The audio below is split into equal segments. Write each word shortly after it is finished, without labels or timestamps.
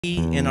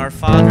In our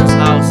Father's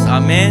house.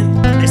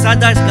 Amen. Esa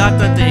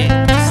gata de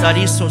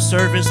Sariso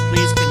service,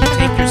 please can you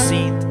take your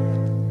seat?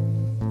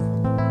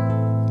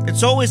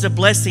 It's always a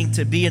blessing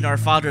to be in our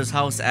Father's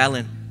house,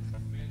 Alan.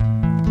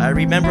 I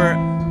remember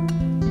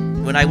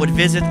when I would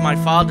visit my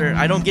father,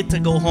 I don't get to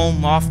go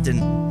home often,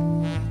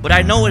 but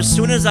I know as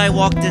soon as I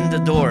walked in the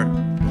door,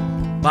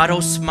 Baro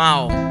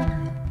smile.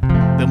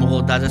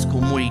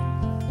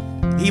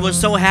 He was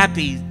so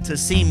happy to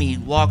see me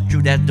walk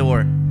through that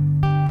door.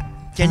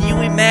 Can you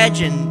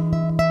imagine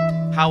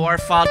how our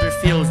Father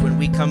feels when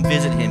we come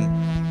visit Him?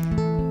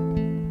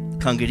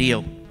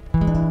 Cangarillo.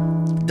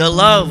 The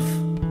love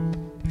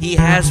He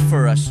has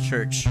for us,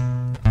 church.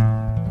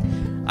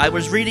 I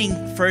was reading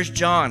 1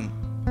 John,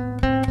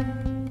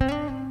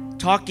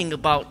 talking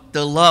about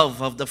the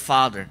love of the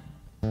Father.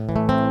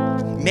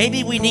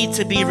 Maybe we need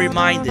to be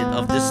reminded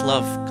of this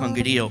love,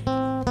 Cangarillo.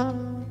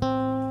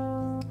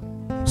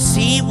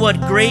 See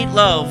what great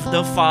love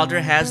the Father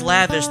has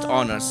lavished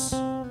on us,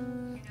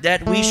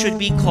 that we should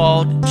be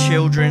called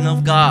children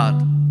of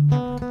God.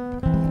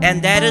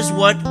 And that is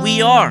what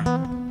we are.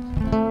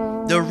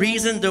 The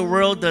reason the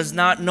world does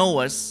not know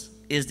us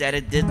is that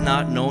it did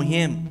not know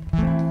Him.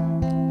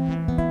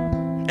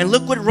 And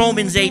look what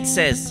Romans 8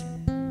 says.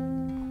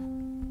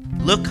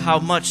 Look how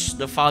much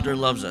the Father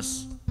loves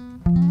us.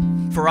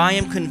 For I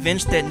am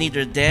convinced that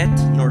neither death,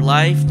 nor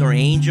life, nor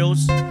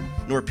angels,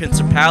 nor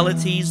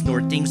principalities,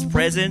 nor things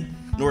present,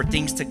 nor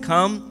things to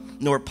come,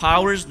 nor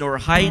powers, nor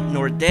height,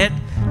 nor depth,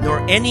 nor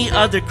any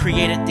other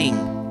created thing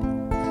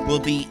will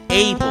be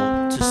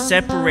able to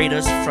separate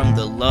us from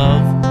the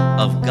love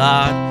of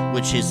God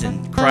which is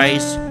in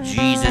Christ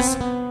Jesus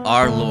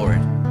our Lord.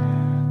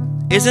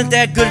 Isn't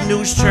that good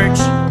news, church?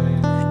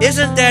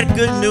 Isn't that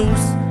good news?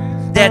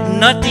 That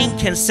nothing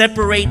can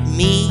separate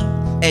me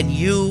and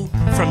you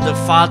from the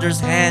Father's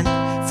hand,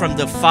 from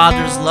the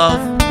Father's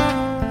love.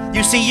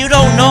 You see, you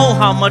don't know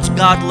how much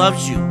God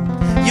loves you.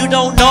 You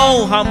don't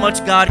know how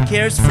much God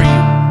cares for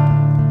you.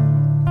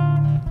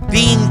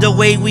 Being the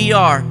way we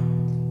are,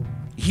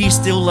 He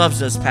still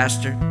loves us,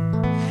 Pastor.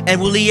 And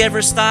will He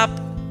ever stop?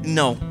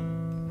 No.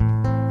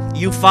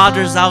 You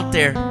fathers out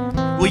there,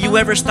 will you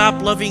ever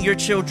stop loving your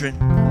children?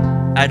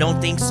 I don't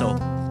think so.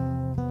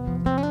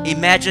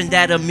 Imagine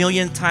that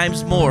 1,000,000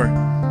 times more,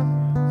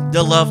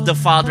 the love the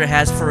Father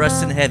has for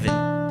us in heaven.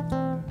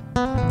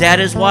 That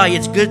is why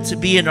it's good to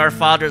be in our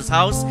Father's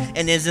house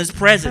and in His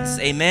presence.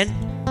 Amen.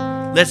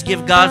 Let's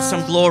give God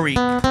some glory.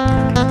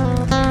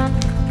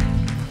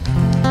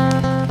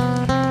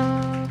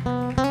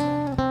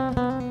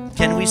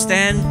 Can we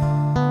stand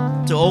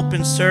to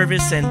open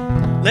service and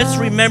let's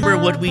remember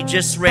what we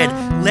just read.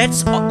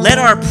 Let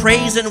our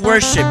praise and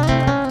worship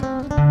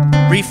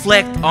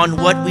reflect on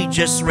what we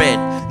just read,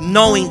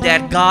 knowing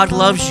that God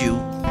loves you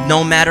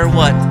no matter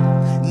what,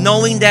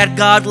 knowing that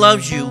God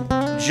loves you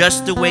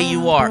just the way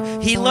you are.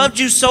 He loved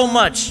you so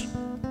much,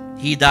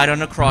 He died on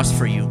the cross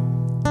for you.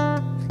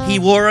 He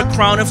wore a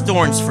crown of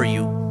thorns for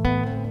you,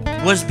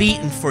 was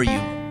beaten for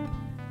you,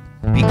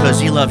 because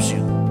He loves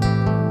you.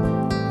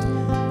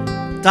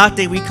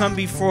 Tate, we come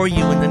before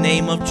you in the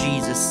name of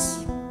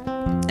Jesus.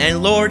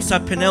 And Lord, sa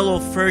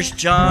Pinelo 1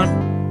 John,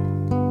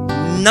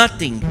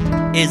 nothing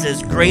is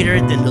as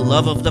greater than the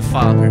love of the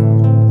Father.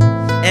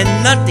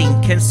 And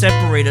nothing can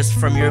separate us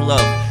from your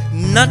love.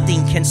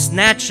 Nothing can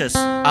snatch us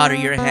out of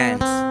your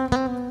hands.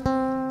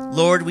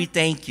 Lord, we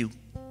thank you.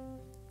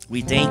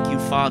 We thank you,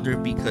 Father,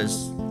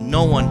 because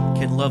no one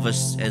can love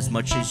us as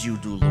much as you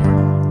do,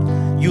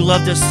 Lord. You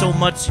loved us so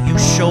much, you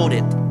showed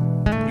it.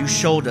 You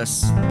showed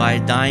us by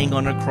dying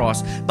on a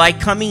cross, by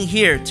coming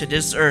here to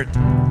this earth,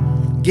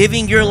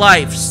 giving your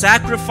life,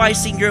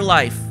 sacrificing your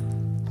life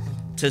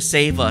to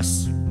save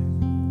us.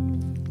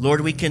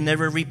 Lord, we can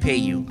never repay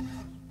you,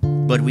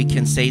 but we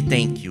can say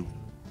thank you.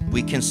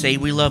 We can say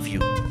we love you.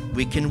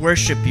 We can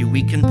worship you.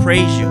 We can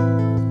praise you.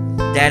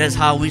 That is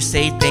how we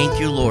say thank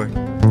you, Lord.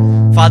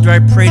 Father, I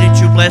pray that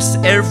you bless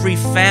every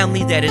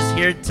family that is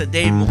here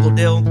today,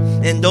 Mugodil,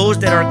 and those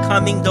that are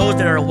coming, those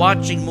that are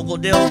watching,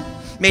 Mugodil.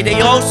 May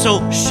they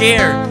also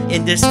share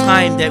in this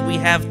time that we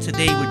have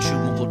today with you,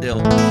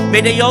 Mugodil.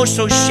 May they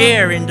also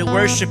share in the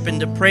worship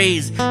and the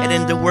praise and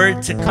in the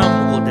word to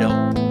come,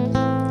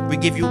 Mugodil. We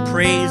give you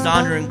praise,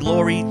 honor, and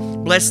glory.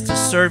 Bless the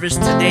service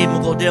today,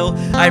 Mugodil.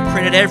 I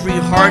pray that every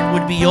heart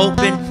would be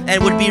open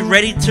and would be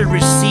ready to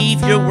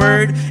receive your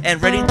word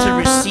and ready to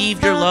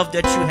receive your love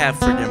that you have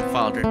for them,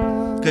 Father.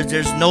 Because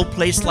there's no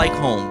place like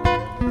home.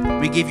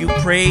 We give you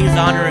praise,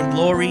 honor, and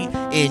glory.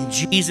 In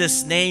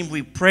Jesus' name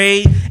we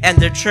pray. And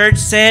the church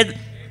said,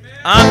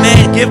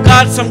 Amen. Amen. Give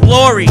God some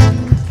glory.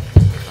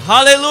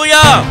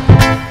 Hallelujah.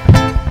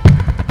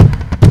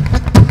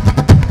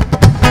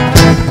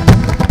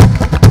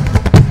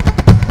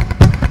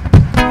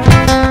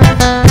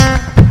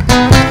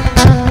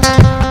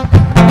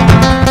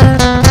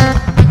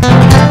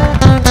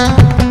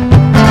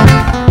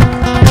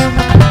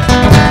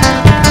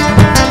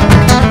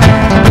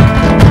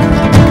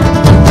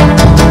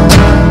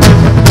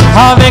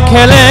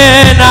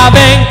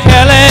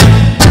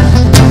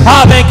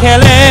 Aben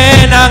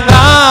kelen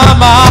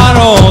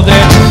angamarode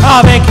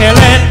avec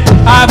Hélène,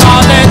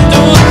 aborder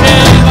toutes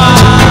les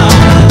vagues.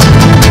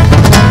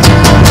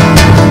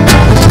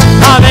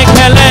 Avec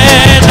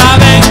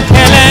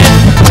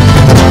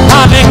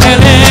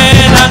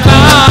Hélène,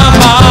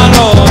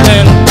 agamalo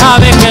del,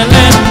 avec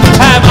Hélène,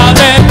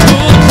 aborder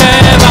toutes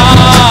les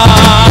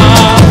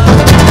vagues.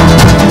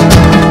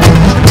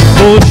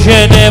 Buche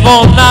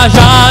devon la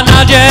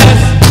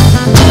janajes,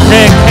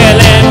 avec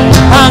Hélène,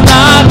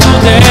 angatu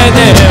de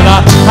devla,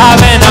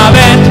 aven,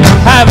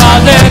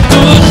 aborder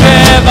toutes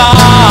les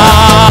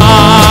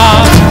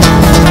vagues.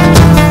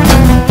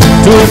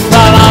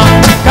 Tutta la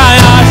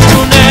kaya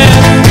shunet,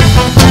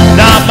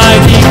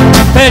 namadik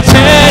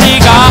pecheri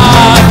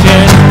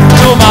gajen,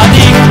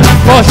 numadik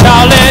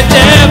koshale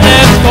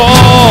devlesko.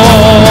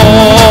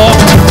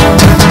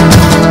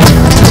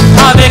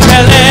 Avec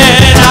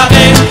Hélène,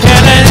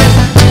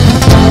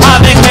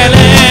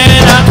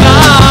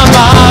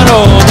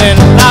 agamaro del,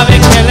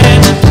 avec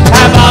Hélène,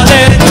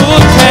 aborder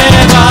toutes les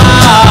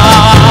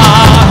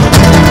vagues.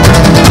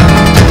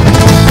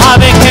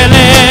 Avec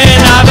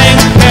Hélène,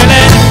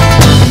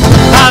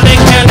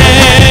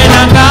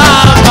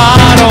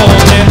 agamaro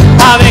del,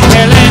 avec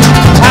Hélène,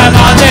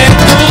 aborder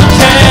toutes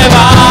les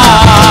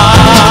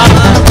vagues.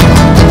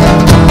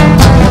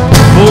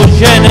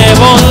 Buche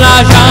devon la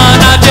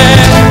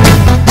janajes,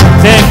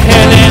 avec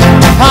Hélène,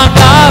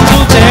 angatu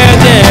de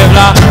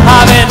devla,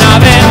 aven,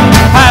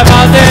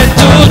 aborder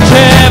toutes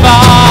les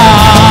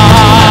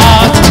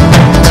vagues.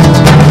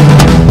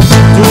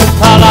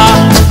 Tutta la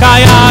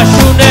kaya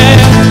shunet,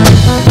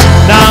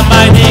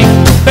 namadik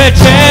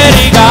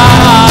pecheri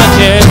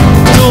gajen,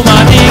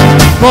 numadik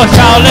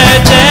koshale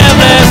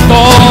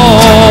devlesko.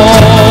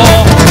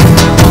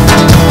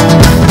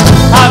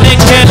 Avec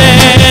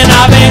Hélène,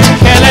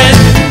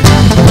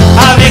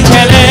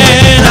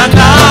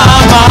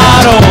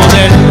 agamaro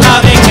del,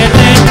 avec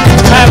Hélène,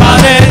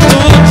 aborder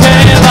toutes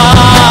les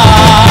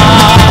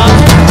vagues.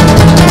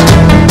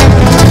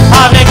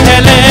 Avec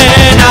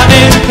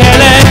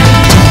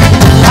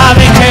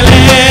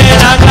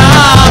Hélène,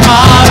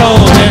 agamaro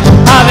del,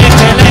 avec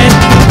Hélène,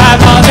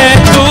 aborder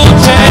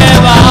toutes les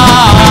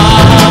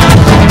vagues.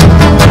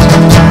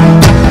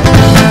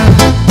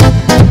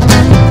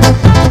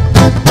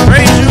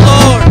 Praise you,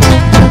 Lord.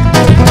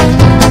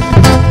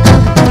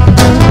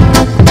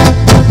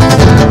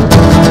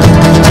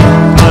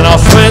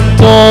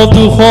 Αναφέντο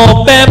του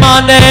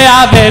χοπέμανε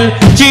αβέλ,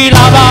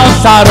 τσιλαβά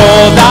σαρό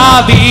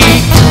Δαβί.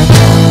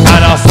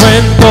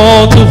 Αναφέντο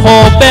του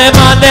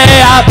χοπέμανε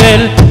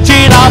αβέλ,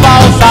 τσιλαβά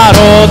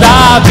σαρό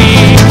Δαβί.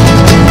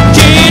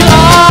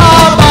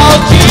 Τσιλαβά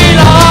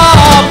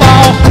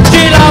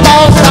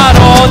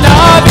σαρό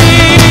Δαβί.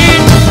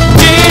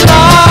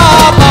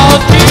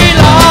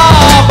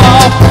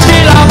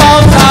 Τσιλαβά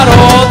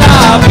σαρό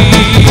Δαβί.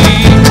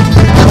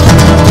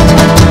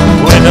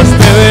 When the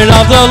Spirit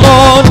of the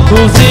Lord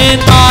who's in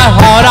my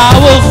heart, I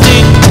will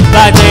sing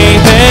like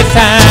David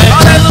sang.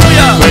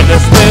 Hallelujah. When the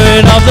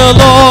Spirit of the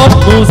Lord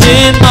who's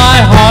in my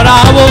heart, I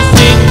will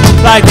sing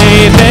like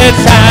David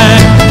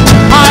sang.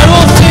 I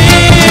will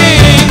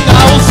sing,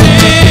 I'll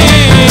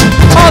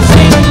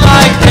sing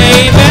like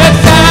David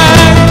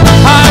sang.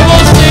 I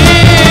will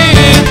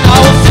sing,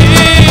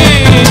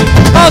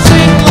 I'll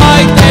sing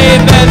like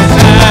David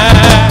sang.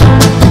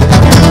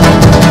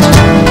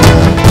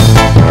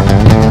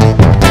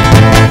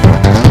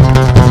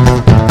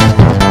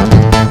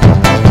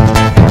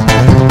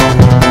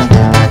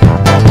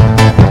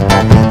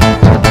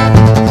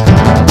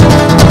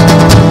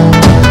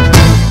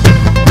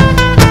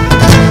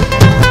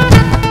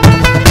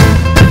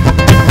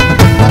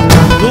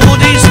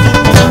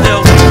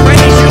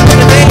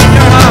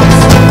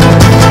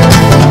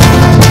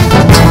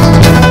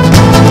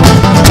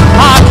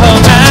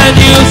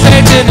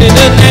 In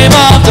the name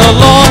of the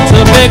Lord, to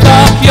pick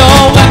up your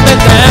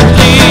weapons and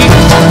flee.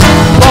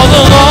 For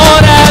the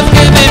Lord has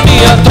given me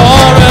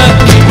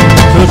authority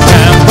to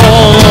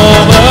trample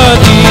over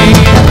thee.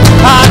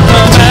 I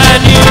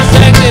command you,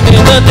 Satan,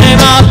 in the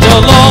name of the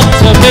Lord,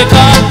 to pick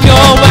up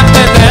your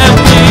weapons and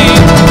flee.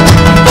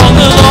 For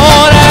the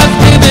Lord has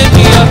given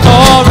me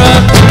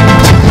authority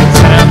to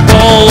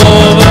trample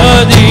over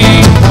thee.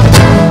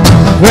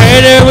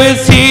 Greater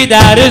is he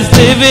that is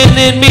living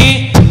in me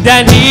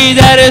than he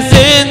that is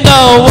in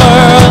the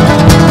world.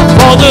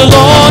 For the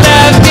Lord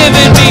has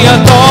given me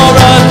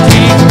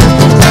authority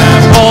to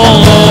trample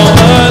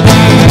over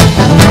thee.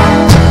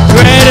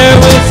 Greater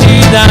is he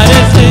that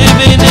is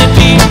living in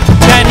me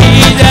than he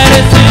that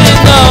is in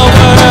the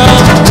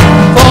world.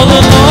 For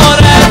the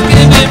Lord has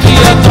given me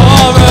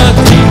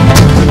authority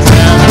to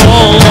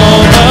trample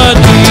over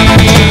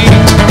thee.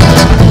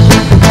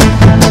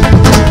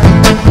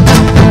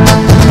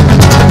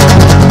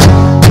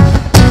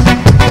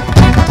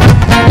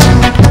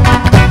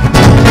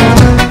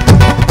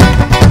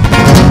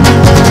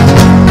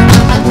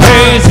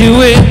 Praise you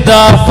in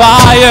the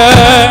fire,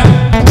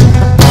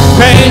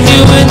 praise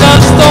you in the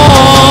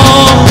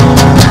storm.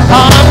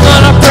 I'm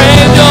gonna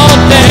praise your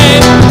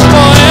name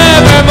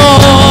forevermore.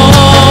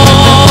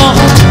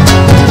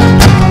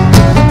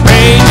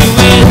 Praise you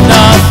in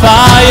the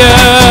fire,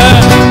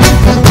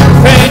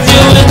 praise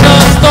you in the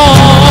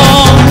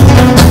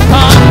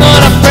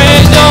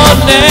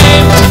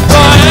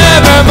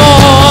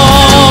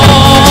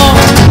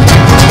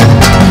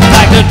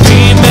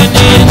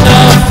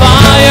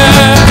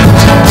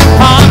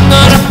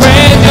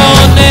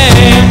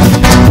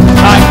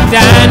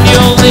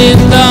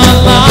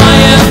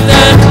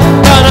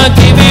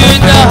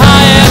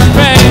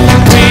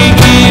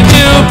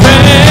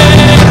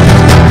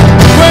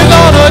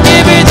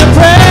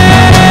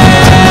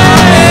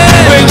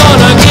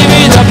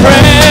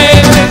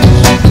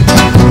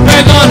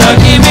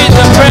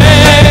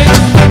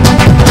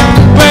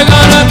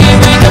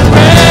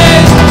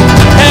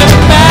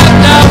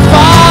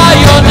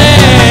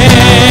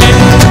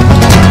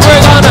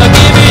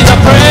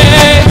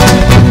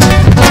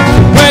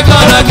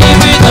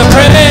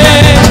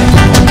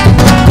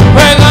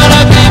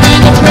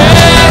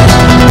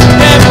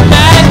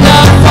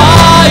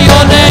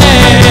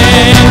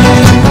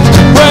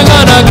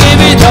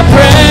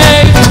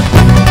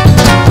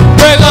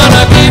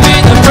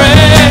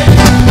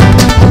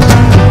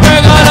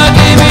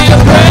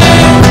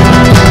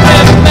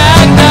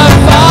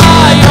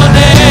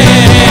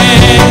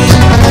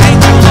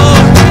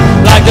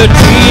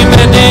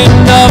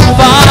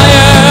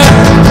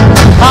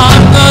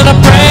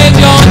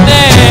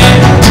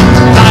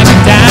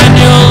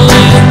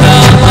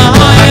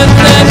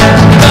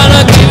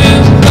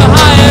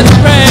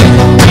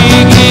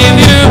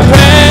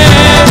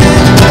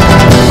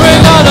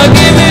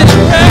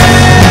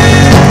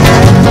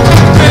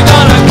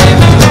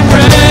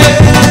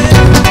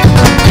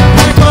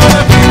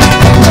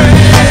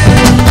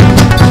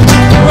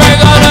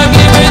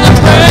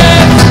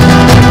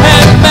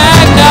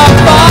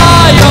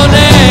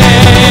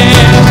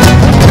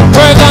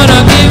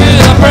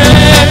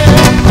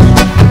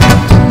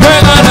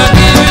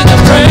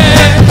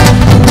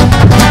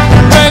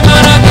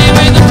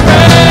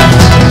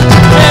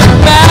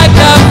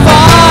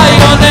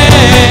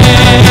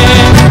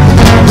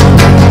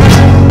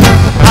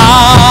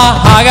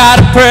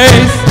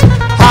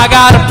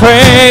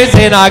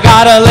and I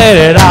gotta let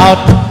it out.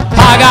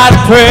 I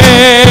gotta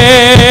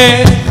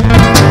praise.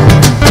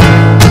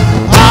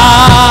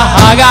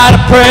 I gotta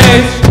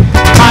praise.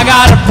 I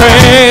gotta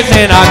praise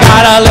and I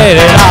gotta let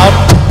it out.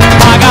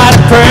 I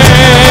gotta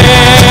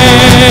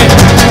praise.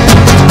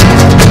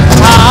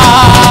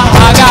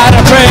 I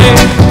gotta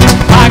praise.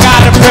 I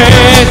gotta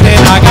praise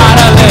and I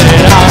gotta let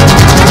it out.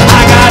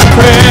 I gotta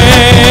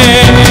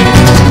praise.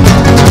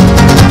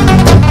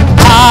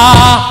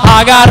 I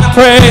gotta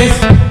praise.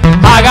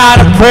 I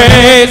gotta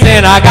praise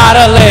and I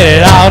gotta let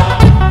it out.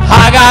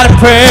 I gotta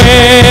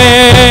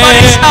praise.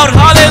 Somebody shout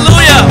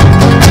hallelujah.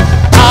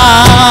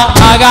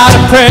 I gotta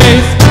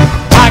praise.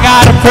 I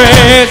gotta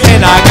praise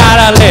and I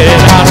gotta let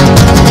it out.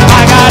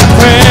 I gotta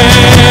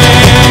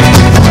praise.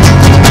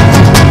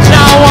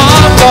 Now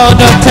I'm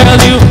gonna tell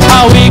you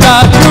how we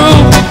got through.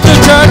 The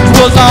church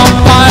was on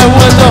fire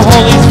with the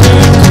Holy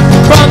Spirit.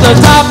 From the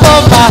top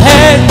of my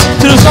head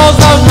to the soles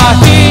of my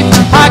feet,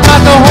 I got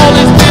the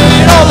Holy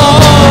Spirit all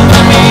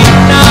over me.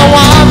 Now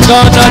I'm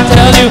gonna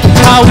tell you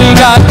how we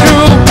got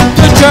through.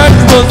 The church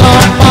was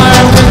on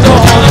fire with the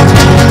Holy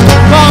Spirit.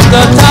 From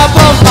the top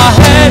of my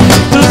head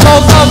to the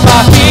soles of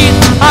my feet,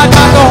 I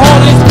got the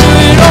Holy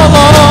Spirit all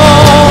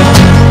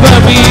over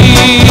me.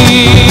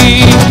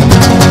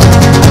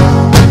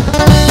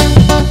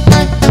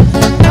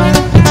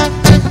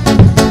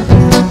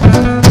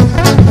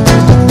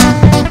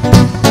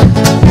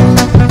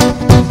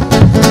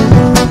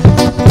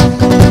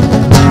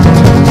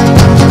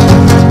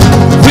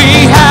 We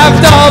have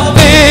the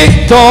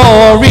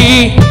victory.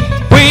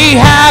 We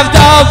have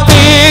the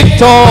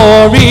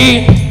victory.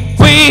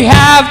 We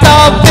have the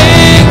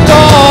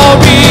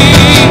victory.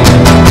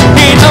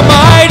 In the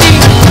mighty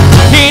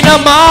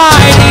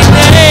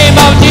name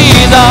of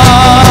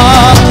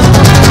Jesus.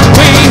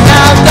 We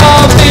have the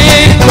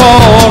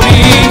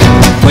victory.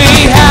 We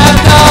have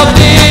the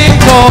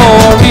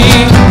victory.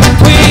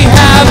 We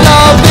have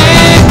the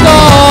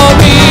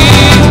victory.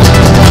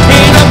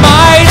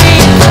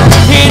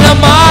 In the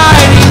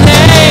mighty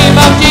name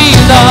of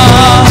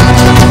Jesus.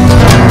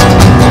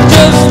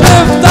 Just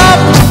lift up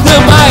the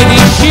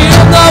mighty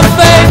shield of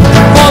faith,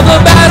 for the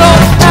battle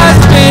has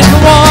been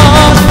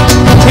won.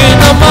 In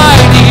the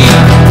mighty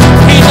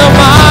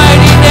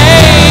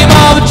name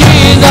of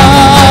Jesus,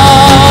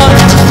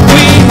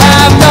 we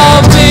have the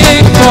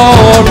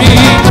victory.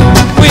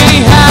 We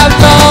have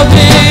the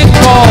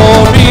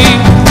victory.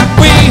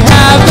 We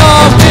have the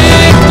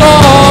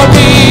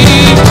victory.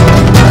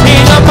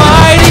 In the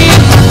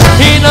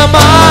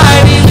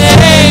mighty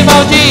name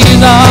of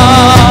Jesus.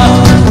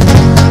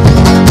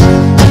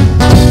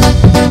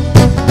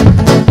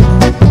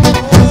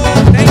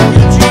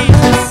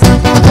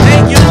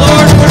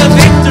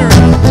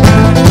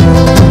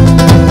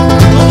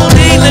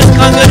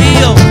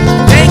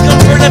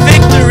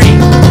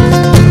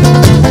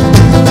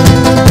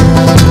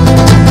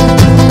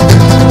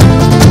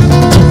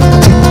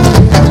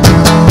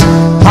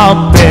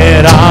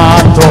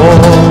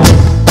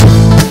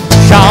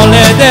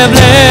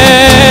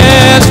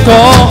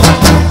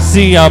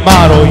 Si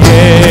amaro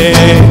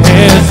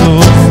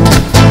Jesus,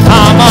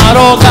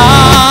 amaro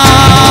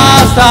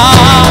gasta,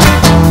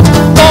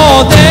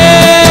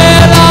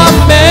 poder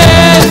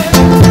amen,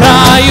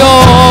 rayo,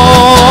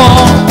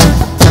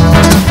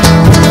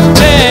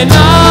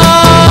 menasha,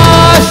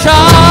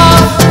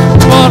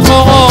 por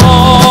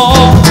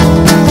favor,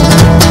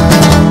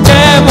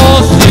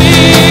 devoción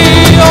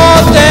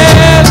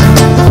del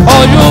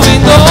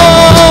oyuvindo.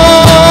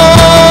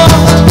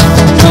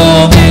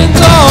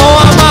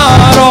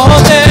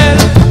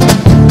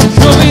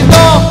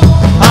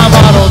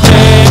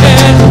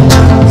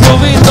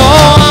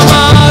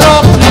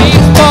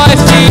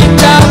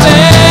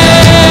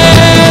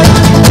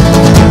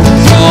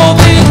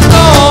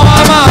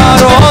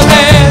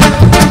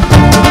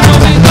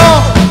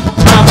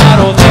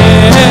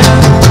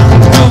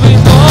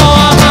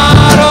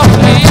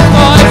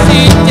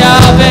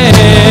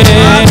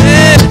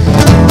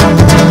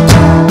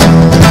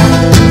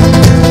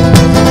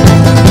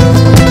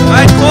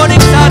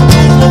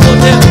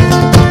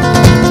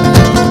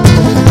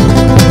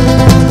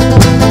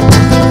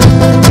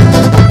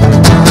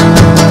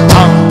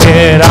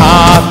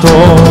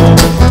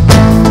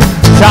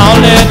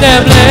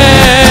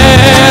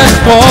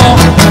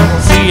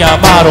 Si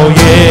amaro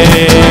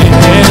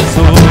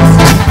Jesus,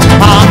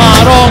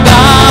 amaro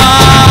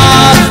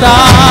gasta,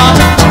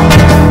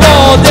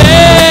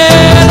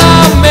 poder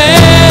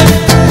amen,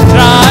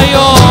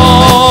 rayo,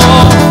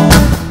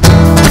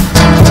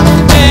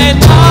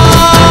 menasha,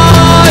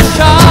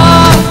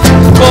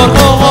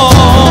 corro,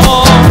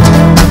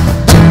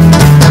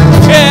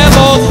 que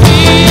vos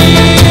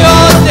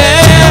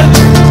del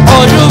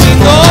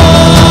oyuvindo.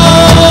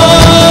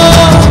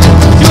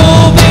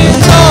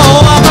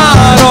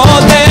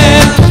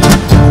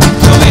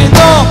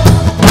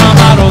 Amaro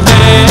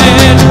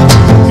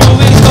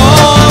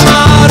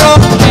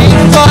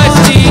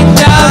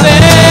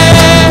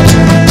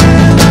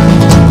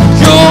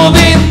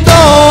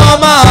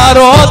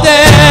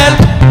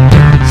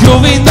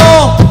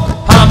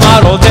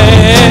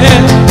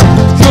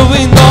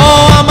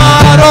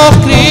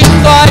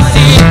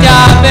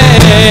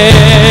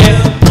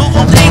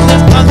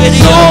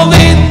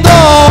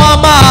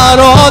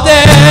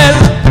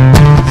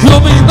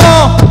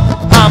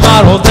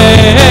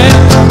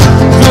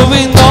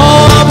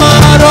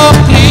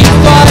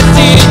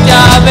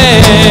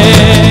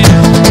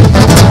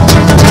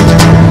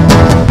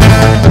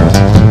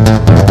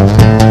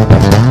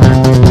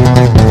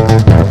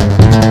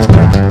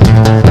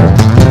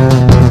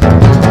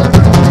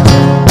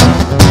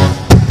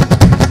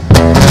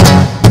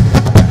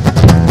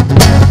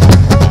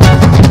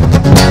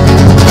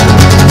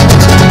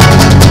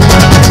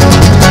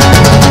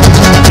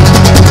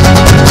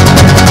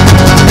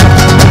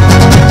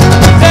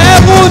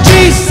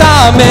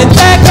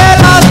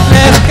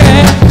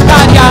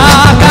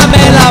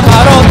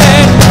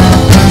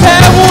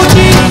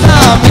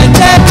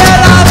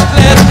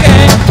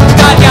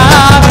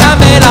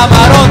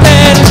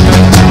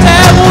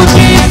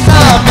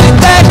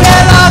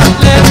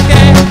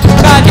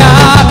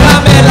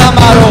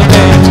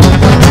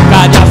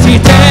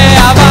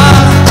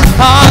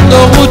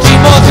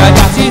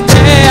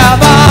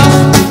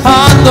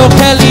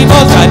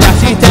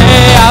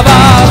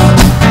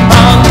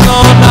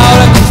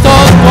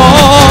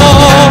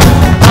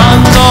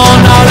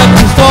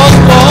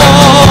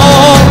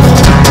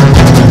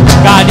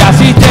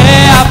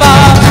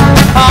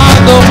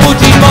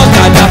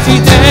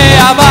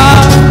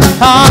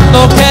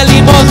ando que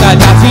limosna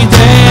ya si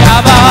te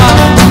aba,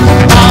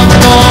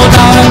 ando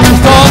nare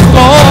Christos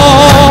go,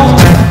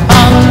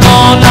 ando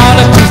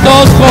nare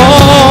Christos go.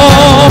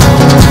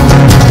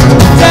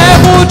 Te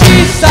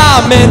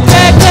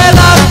bugisamente che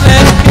la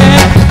perché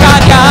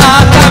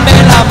cagata me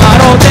la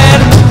maroder.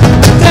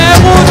 Te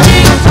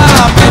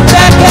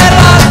bugisamente che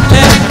la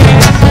perché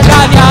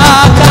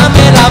cagata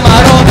me la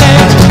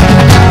maroder.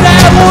 Te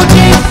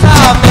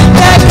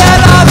bugisamente che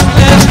la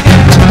perché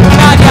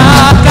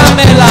cagata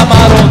me la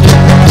maroder.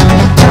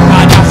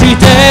 Cagata si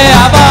te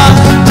aba,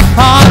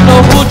 ando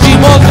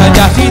bugimosa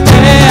ya si te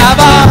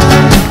aba,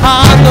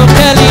 ando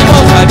che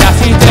limosa ya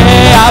si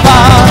te aba.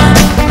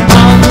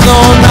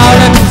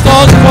 Andonare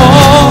Christos go,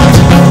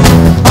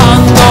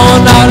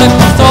 andonare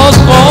Christos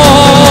go.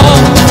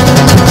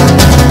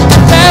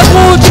 Te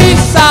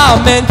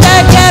bugisamente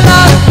che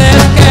la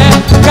perché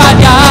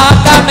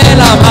cagata me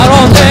la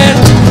maroder.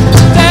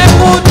 Te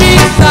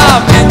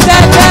bugisamente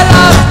che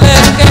la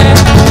perché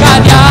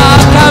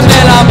cagata me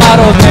la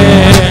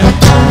maroder.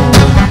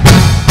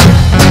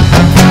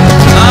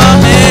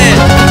 Amen.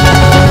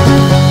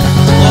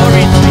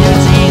 Glory to you,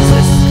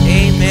 Jesus.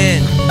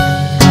 Amen.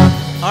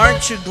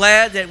 Aren't you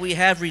glad that we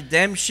have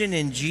redemption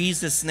in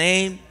Jesus'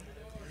 name?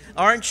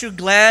 Aren't you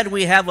glad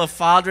we have a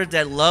Father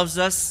that loves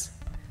us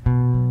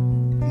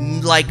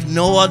like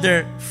no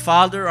other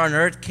Father on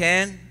earth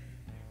can?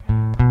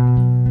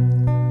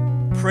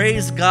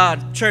 Praise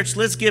God. Church,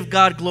 let's give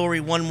God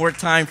glory one more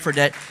time for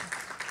that.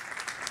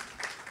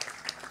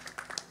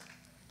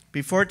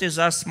 Before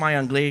this my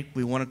anglais,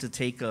 we wanted to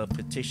take a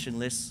petition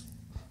list.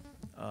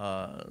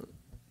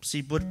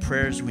 See what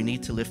prayers we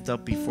need to lift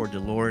up before the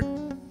Lord.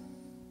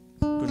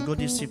 Kung go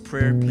si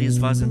prayer, please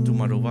vazen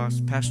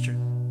tumarovas. Pastor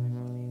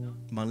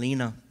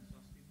Malina,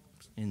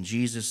 in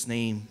Jesus'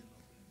 name,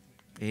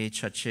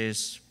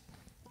 Chaches,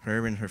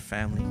 her and her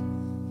family.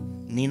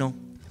 Nino.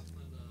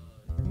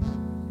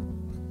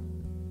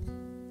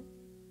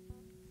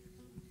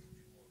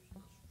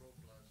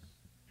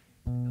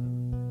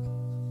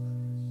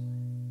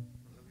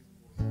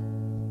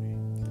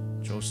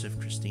 Joseph,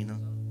 Christina,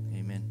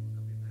 amen.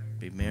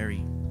 Be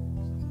Mary,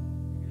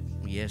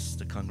 yes,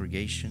 the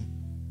congregation.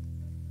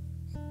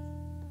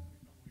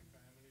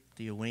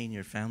 Theo Wayne,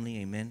 your family,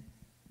 amen.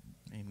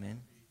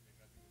 Amen.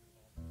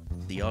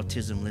 The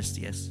autism list,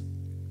 yes.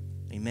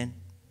 Amen.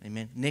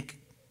 Amen. Nick.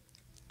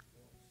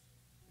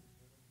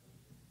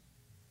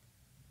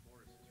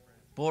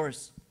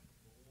 Boris.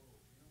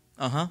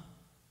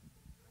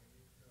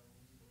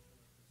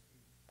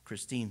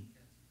 Christine.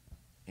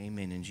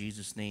 Amen. In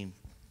Jesus' name.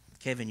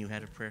 Kevin, you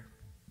had a prayer?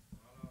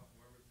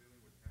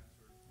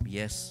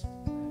 Yes.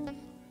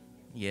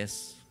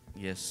 Yes.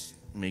 Yes.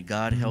 May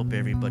God help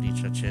everybody,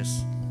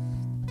 churches.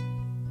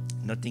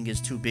 Nothing is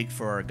too big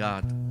for our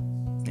God.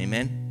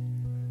 Amen.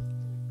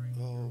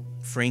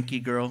 Frankie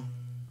girl.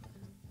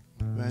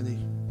 Randy.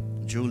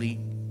 Julie.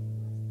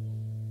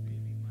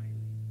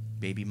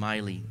 Baby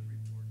Miley.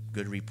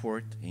 Good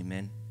report.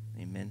 Amen.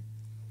 Amen.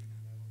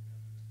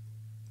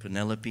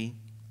 Penelope.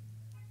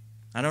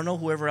 I don't know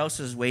whoever else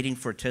is waiting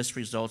for test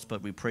results,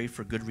 but we pray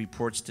for good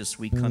reports this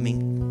week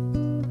coming.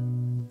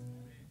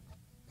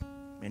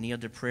 Any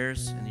other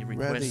prayers? Any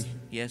requests? Randy.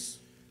 Yes.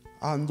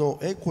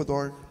 Ando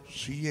Ecuador,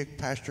 sigue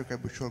Pastor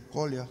Cabuchol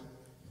Colia,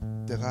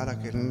 de gara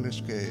que les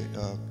que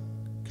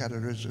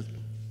categorization.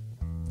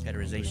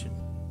 Categorization.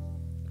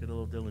 Good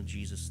little deal in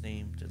Jesus'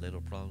 name. The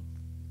little problem.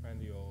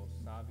 Randio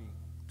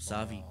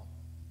Savi.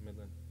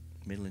 Midland.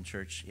 Midland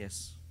Church.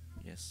 Yes.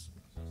 Yes.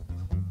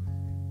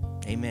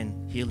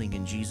 Amen. Healing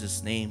in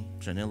Jesus' name.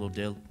 Janelle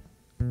Odell.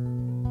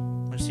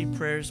 I see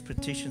prayers,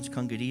 petitions,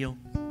 Congadillo.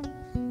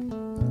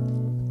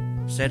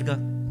 Serga.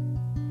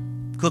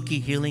 Cookie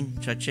healing.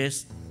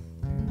 Chaches.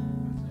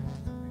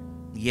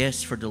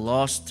 Yes, for the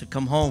lost to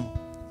come home.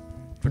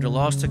 For the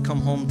lost to come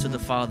home to the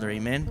Father.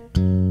 Amen.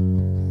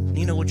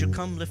 Nina, would you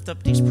come lift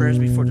up these prayers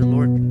before the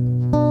Lord?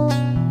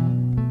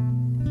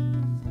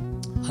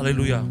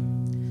 Hallelujah.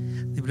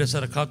 Dible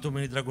sarakato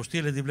meni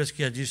dragostile dible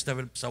skiagista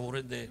vel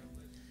savorende.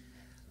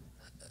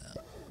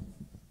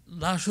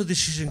 Lascio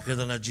decision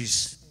kada na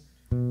jis.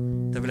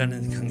 Tavelan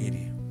en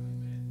kangiri.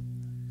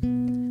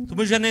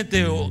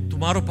 Tumajanete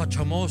tomorrow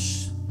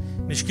pachamos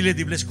nishkile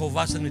dible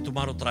skovasa ni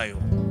tomorrow trayo.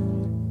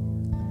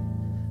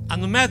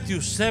 And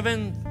Matthew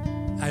 7,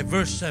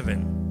 verse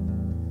 7.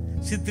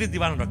 Si tri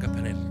divano ra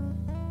kapenel.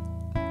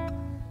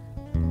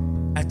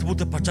 At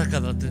buta pachaka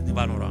da tri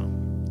divano ra.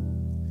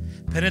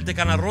 Penel te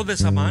kana rode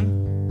saman.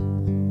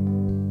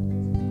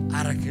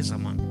 Ara ke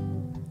saman.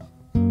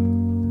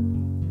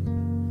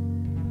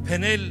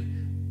 Penel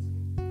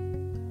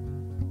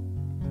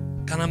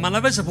kana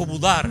malavesa po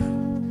budar.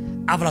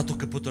 Avla to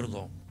ke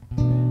poterdo.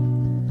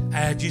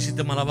 Ay si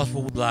te malavas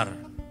po budar.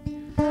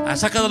 A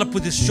saca de las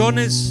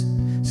posiciones.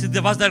 Si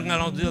te vas a dar una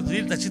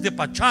noticia, si te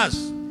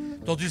pachas,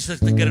 todo eso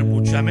te quiere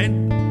mucho,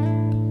 amén.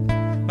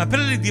 Ma per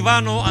il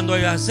divano ando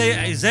a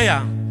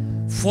Isaiah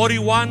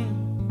 41,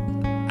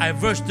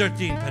 verse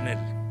 13, penel.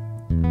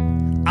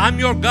 I'm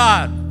your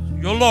God,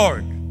 your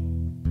Lord.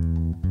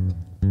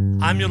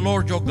 I'm your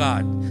Lord, your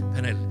God,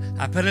 penel.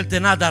 A penel te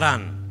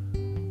nadaran.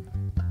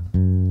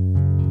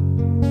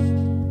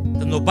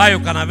 no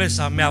baio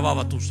canavesa me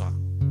avava tusa.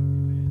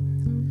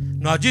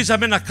 No agis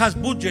amen a cas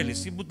budgeli,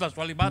 si but la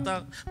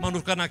sualibata,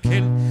 manusca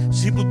naquel,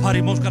 si but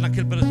parimosca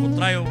naquel per el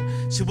contrario,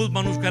 si but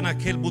manusca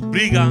naquel, but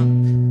briga,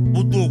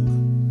 but duc.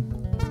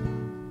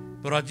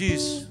 Pero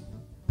agis,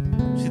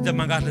 si te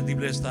mangasle di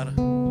blestar,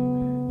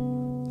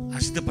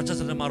 así te pachas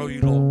de maro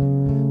ilo,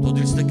 todo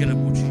il ste che le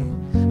buci.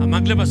 A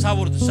mangle ma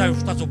savor de sai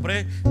sta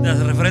sopre, de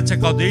referenza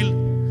caudil,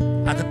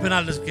 a te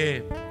penales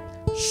che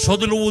so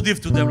de lo udif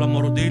tu de la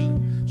morodil,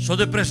 so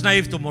de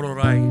presnaif tu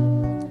mororai.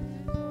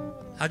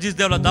 Agis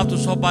de la datu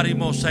so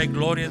barimo sai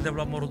gloria de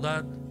la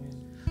morodat.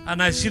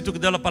 Ana esitu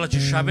de la palaci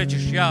chave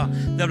cia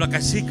de la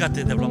casica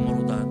te de la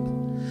morodat.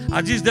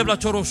 Agis de la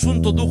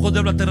chorosunto dujo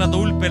de la terra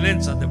doul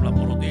pelenza de la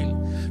morodil.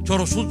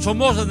 Chorosun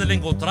somosa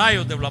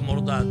nell'incontraio de la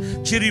morodat.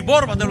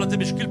 Ciriborba de la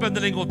temishkilpe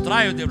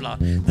nell'incontraio de la.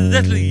 De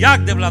desli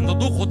yak de la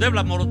dujo de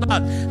la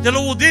morodat. De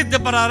lo udit de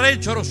parare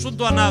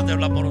chorosunto anav de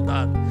la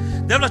morodat.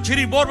 De la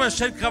ciriborba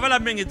se cavela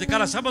mengi de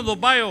cara sábado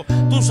baio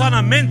tu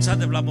sana mensa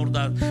de la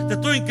morodat. De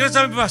tu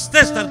incresa me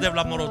vastestar de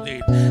la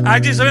morodil.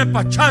 Agis me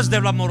pachas de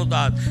la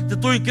morodat. De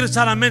tu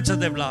incresa la mensa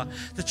de la.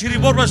 De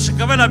ciriborba se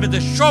cavela me de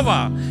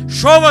shova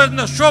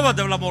na shova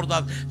de la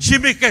morodat.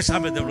 Chimi que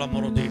sabe de la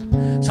morodil.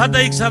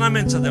 Sada iksana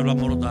mensa de la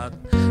morodat.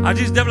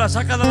 Agis de la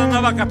saca de la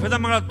nava capeda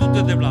mangla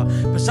tutte de la.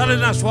 Pesale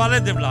na suale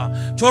de la.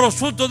 Choro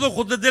sunto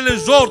dujo de dele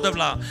zor de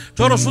la.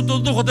 Choro sunto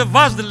dujo de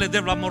vazdele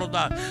de la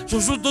morodat.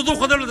 Sunto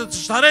dujo de la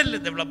tsarelle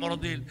de la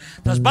morodil.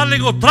 Das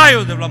balligo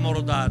traio de la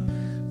morodat.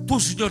 Tu,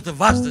 Signor, te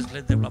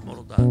vastesle de la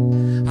morodat.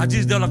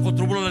 Agis de la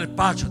contribuire le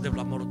pace de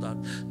la morodat.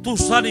 Tu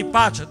sani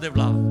pace de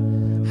la.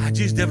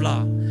 Agis de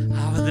la.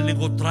 Ave de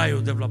lingo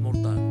traio de la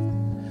morodat.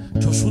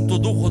 Cho sunto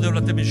dujo de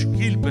la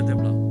temishkilpe de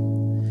la.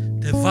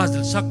 Te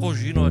vazdel sako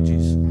jino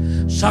agis.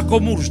 Sako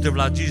murs de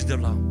la agis de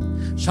la.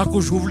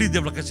 Sako juvli de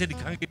la caseni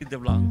kangi de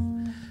la.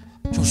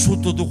 Cho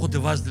sunto dujo de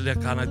vazdele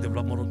cana de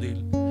la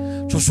morodil.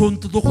 Cho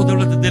sunto dujo de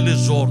la dele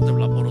zor de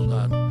la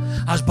morodat.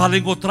 As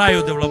balingo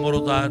traio de la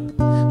morodat.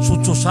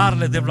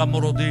 Succosarle de la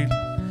morodil.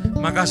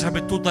 Magasa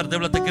betutar de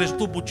la te crees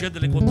tu buche de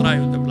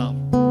l'incontraio de la.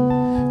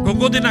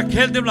 Congodin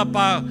aquel de la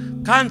pa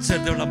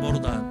cáncer de la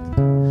morodat.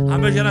 A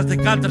me llenas de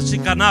cáncer si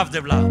canav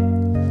de la.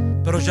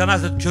 Pero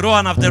llenas de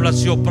chiroanav de la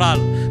siopral.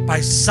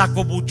 Pa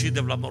saco buchi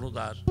de la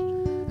morodat.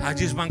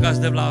 Agis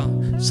mangas de la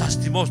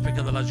sastimos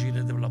peca de la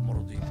gine de la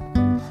morodil.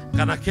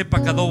 Canaque pa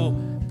cadou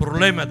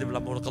problema de la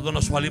morodat. Cadou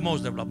na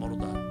sualimos de la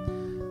morodat.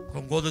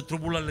 Congode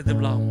trubulale de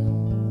la.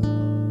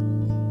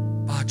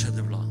 Pace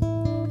de la.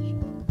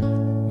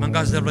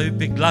 Mangas de la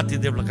vipi glati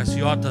de la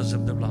casiotas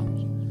de la.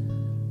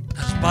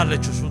 Das balle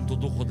ce sunt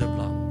duho de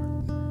la.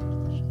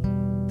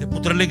 Te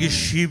putrelegi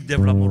shiv de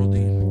la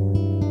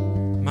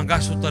morodil.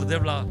 Mangas utar de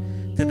la.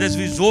 Te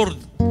desvizor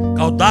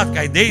caudat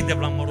ca idei de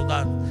la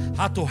morodat.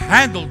 How to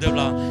handle de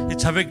la.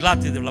 It's have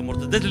glati de la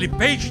morodat. Deadly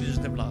patience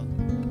de la.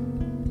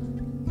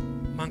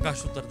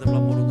 Mangas utar de la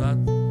morodat.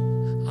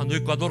 Ando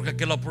Ecuador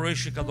ca la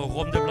proeshi ca do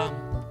gom de la.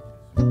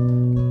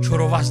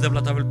 Chorovas de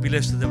la tavel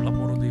pileste de la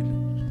morodil.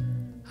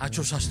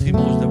 Achos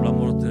astimos de la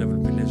morodil tavel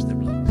pileste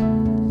de la.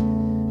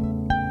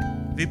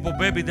 Vipo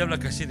bebi de la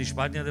casi în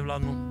Spania de la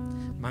nu.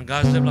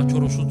 Mangas de la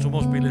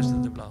chorosuțumos pileste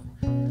de la.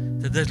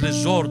 Te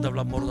deslezor de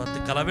la morodil.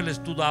 Te calaveles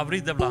tu da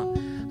avri de la.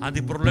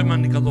 Andi problema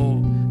ni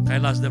cado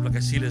cailas de la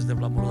casiles de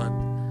la morodil.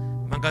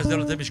 Mangas de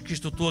la te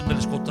mișchiști tu de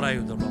les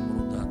contraiu de la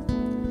morodil.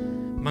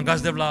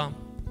 Mangas de la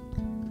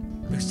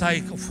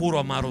stai furo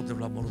amaro de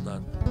la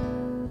morodil.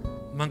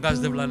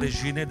 Mangas de la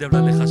legine, de la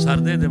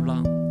lehasarde, de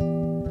la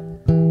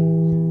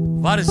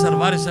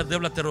varisar de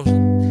la te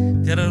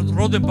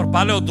rodem per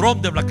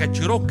paleodrom de la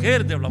caciro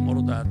ker de la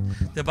morodat,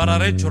 te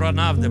barare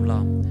choranav de la,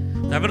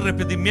 te aver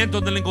repetimiento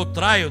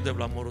nell'incontraio de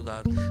la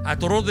morodat, a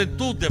to rodem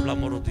tu de la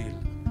morodil.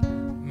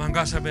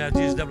 Mangas ave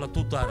agis de la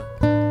tutar,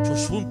 ciò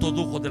sunto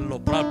dujo de lo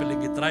prape le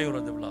gitraio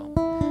de la.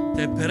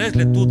 Te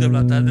peresle tu de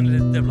la,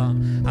 de la,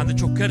 ande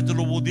ciò ker de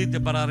lo budi te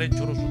barare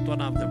choro sunto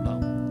anav de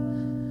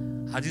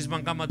la. Agis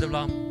mangama de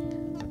la.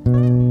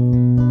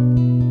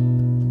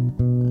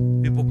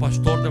 Tipo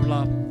pastor de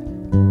la.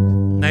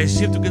 Na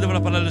esito que deve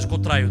la para les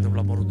contraio de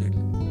la morodil.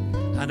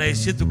 Na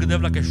esito que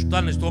deve la que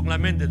chutan les la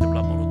mente de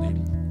la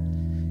morodil.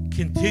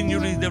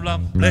 Continually de la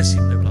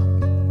blessing de la.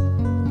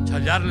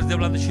 Challarles de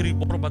la de shiri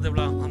borba de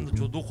la ando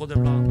chodujo de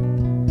la.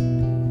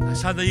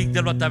 Asada ik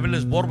de la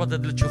tabeles borba de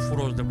le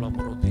chefuros de la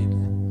morodil.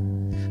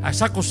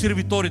 Asa co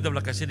servitori de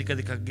la caserica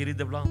de cagiri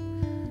de la.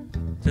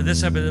 Te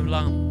desabe de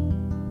la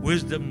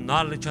wisdom,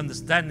 knowledge,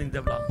 understanding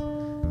de la.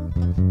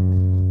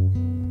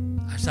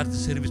 Așa te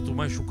serviți tu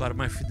mai șucar,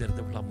 mai fider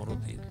de la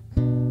morodil.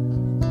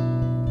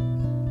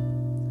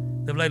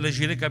 De la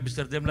legire ca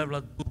bister de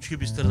la duci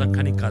bister da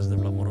canicas de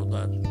la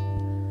morodat.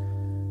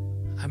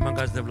 Hai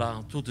mangas de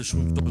la tute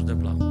sunt toți de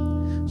la.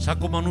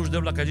 Saco manuș de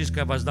la ca zis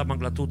că v-ați da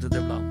manglatute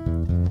de la.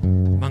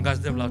 Mangas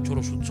de la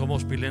cioro sunt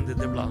somos pilende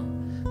de la.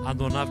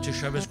 Andonav ce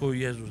și aveți cu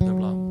Iesus de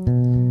la.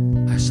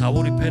 Hai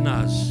sauri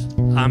penas.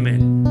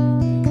 Amen.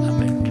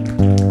 Amen.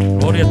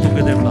 Gloria tu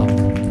că de la.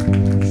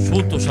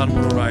 Sunto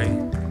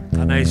salmorai.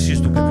 And I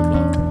cease to get the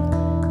blood.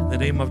 In the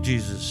name of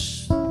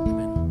Jesus.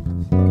 Amen.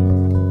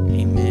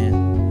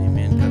 Amen.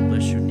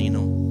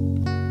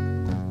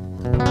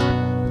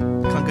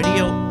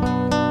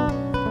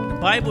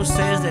 Bible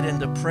says that in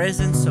the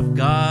presence of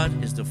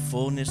God is the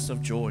fullness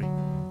of joy.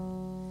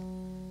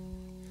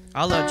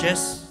 Allah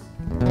Jess,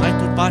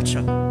 Naitud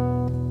Bacha,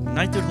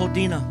 Naitud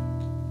Hodina.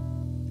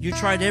 You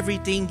tried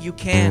everything you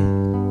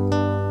can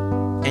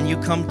and you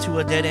come to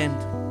a dead end.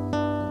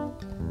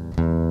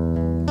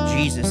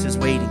 Jesus is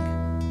waiting.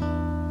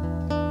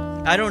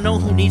 I don't know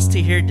who needs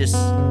to hear this,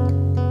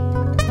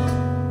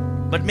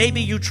 but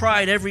maybe you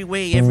tried every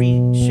way, every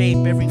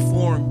shape, every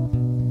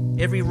form,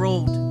 every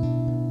road.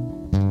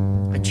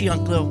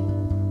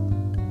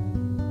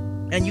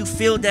 And you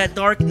feel that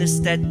darkness,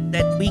 that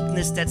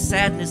weakness, that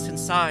sadness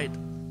inside.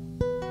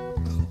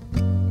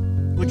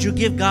 Would you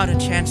give God a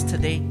chance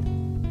today?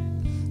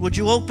 Would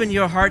you open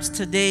your hearts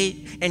today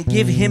and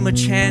give Him a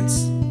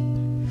chance?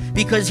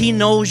 Because He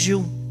knows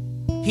you.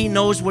 He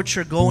knows what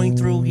you're going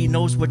through. He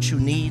knows what you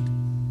need.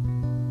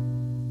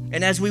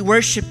 And as we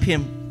worship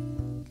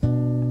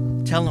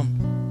Him, tell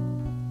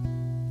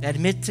Him,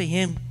 admit to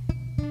Him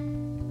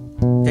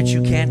that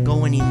you can't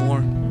go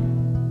anymore.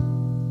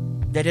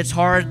 That it's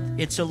hard,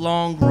 it's a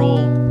long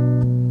road.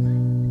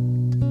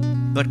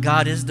 But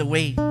God is the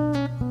way.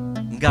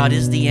 God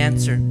is the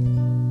answer.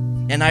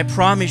 And I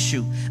promise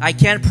you, I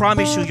can't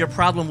promise you your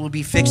problem will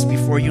be fixed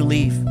before you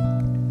leave.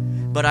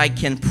 But I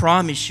can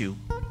promise you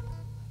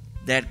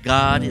that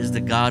God is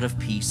the God of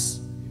peace.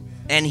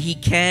 And He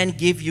can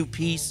give you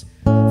peace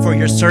for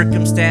your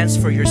circumstance,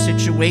 for your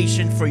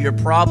situation, for your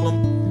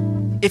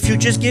problem, if you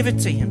just give it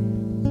to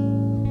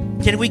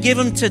Him. Can we give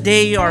Him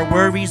today our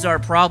worries, our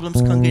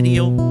problems,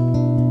 Kangadio?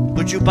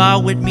 Would you bow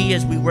with me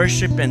as we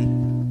worship?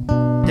 And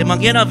the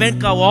Mangena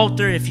Venka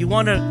altar, if you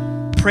want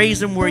to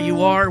praise Him where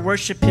you are,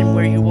 worship Him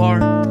where you are,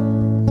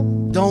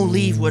 don't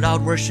leave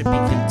without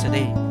worshiping Him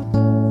today.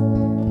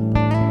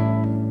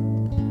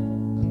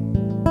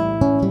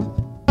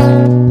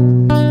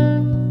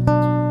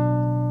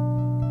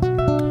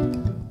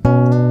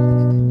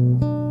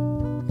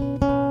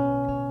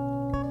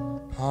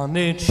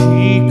 하늘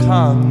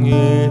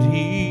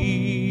지강에리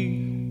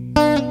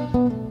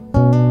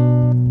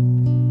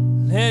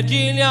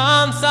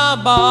Legilianza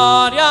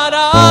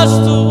variaras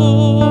tu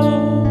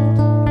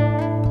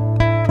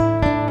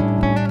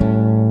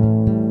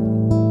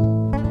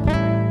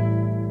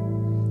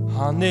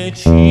하늘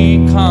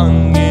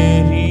지강에리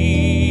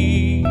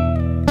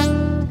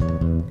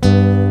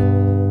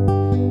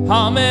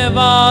함에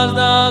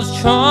발das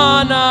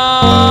chana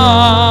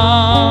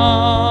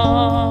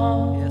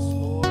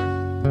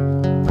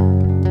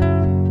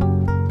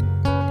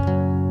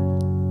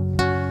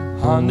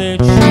하늘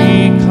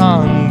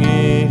지강에리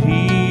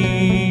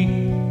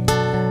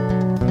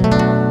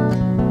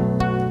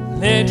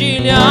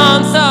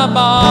Legilianza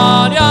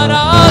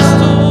variaras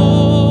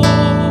tu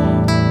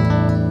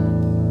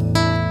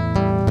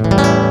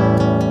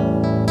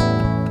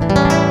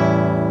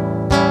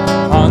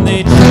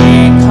하늘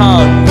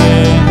지강에리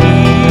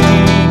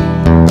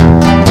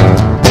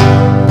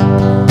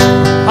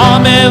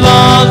함에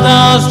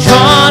발das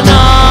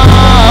chana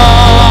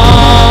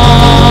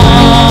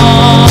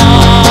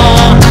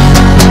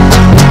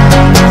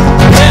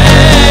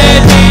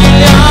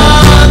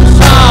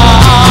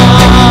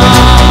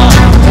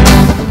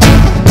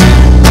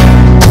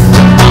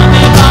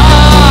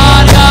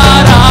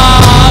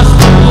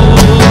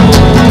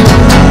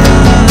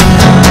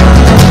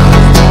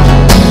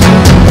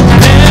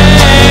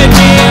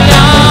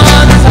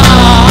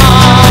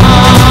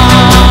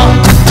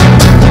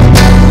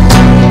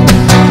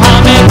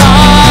Hame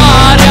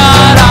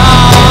variarás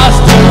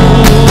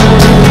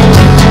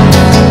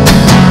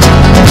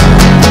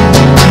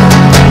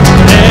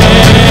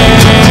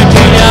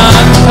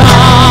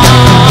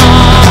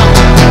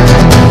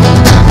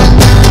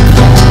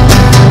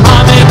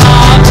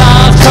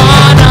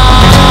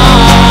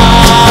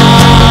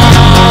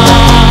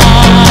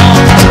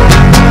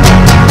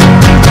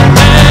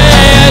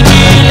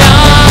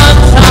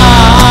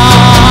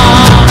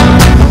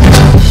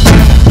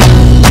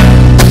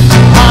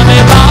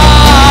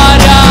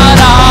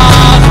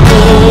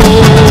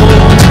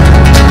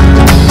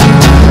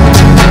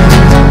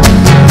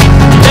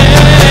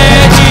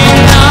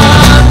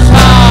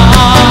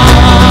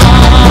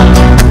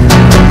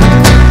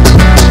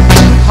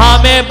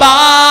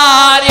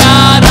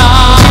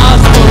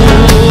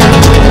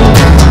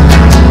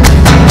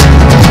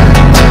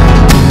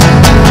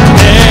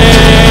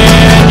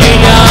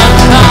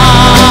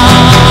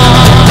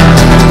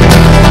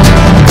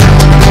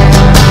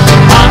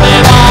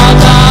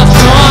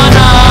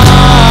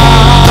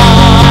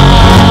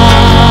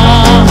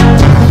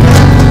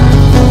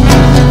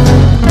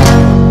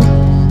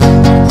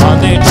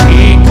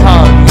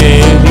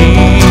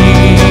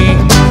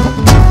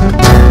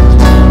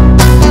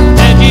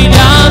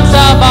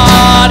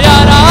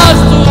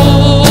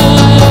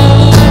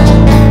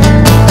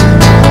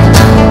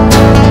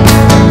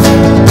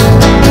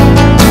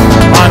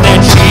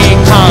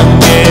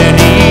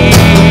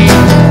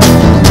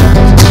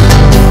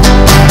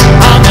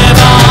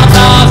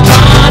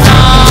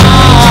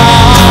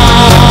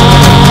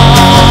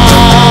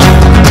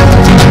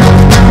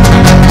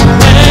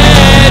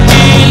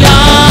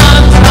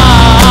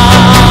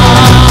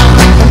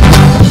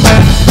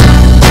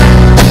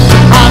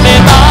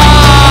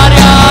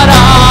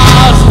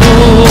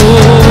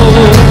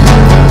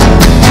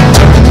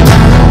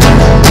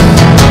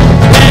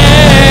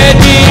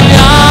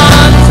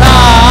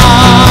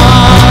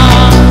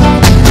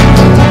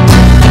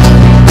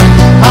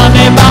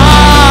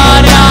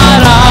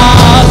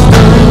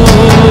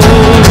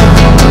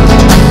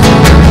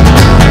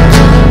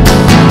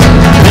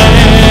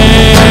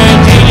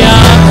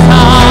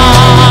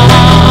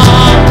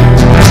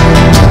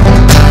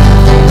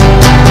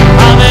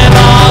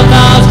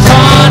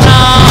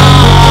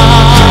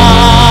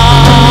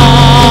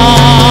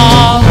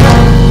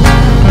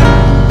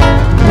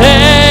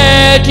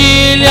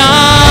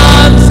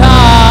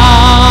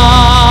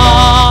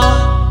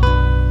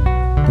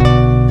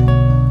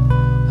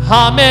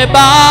hame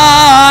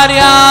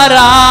variarás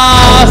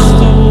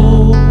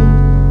tú.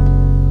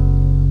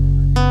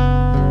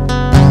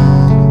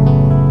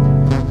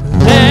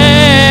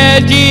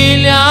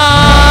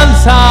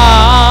 Legilianza,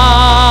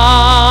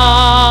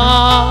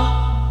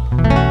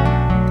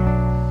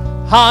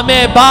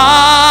 hame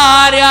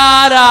variarás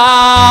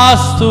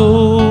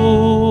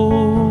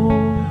tú.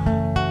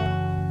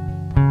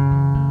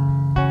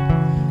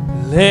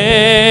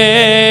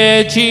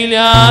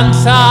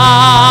 Legilianza,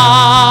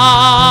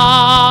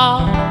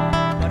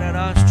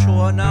 Pararas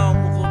choana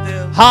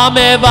mukodel.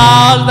 hame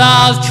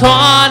valdas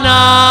choana.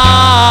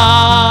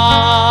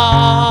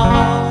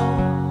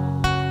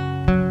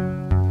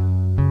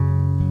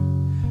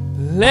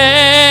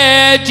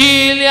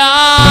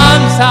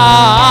 Legilianza,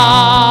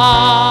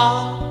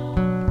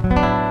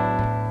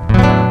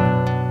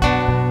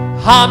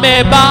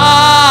 hame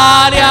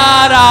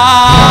variarás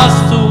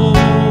tú.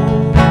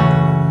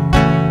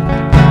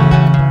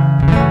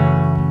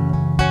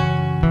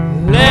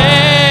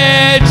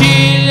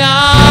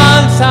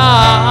 Legilianza,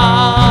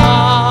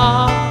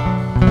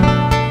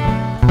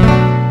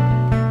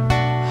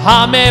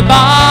 hame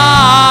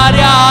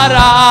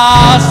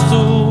variarás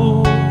tú.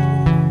 We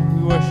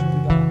worship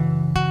you, God.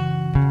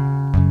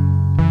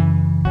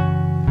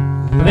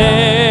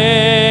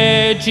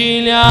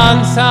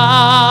 Legilianza,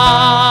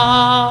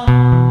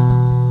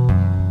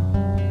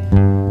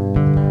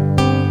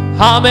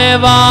 hame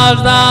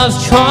valdas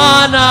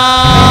choana.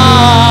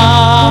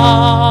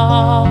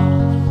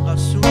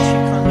 Asuchi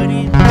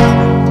kangarin.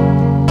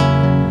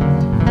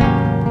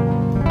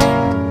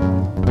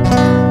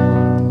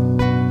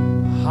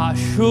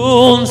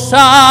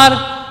 Hashunsar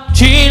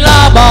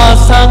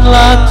chilabasang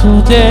la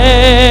tude.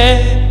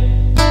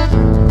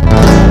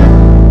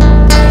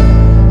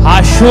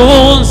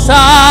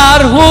 Hashunsar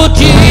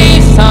huji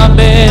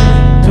saben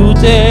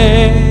tude.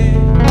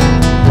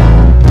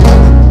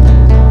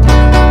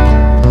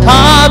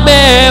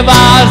 Hame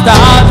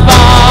valdas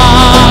va.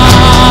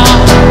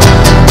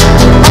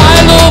 I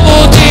love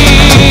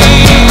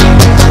thee.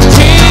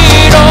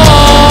 Chiro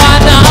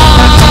ana.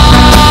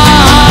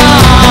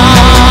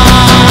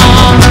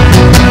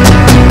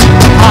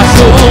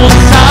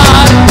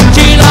 Hashunsar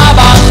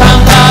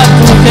chilabasang la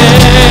tude.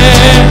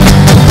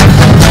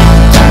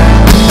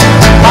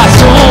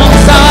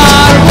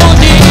 Hashunsar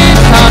huji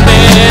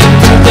saben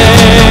tude.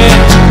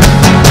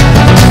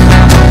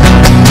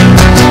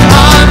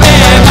 Hame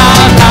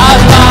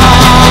valdas va.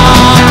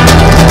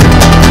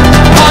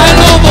 I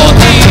love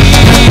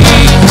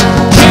thee.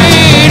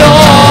 Chiro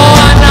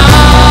ana.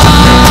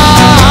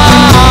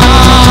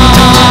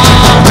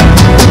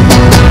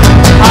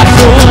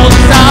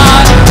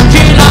 Hashunsar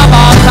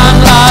chilabasang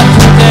la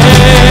tude.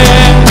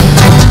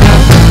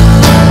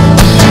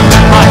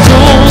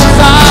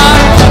 Hashunsar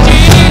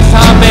huji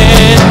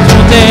saben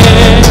tude.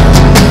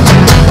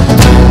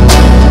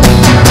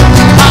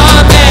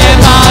 Hame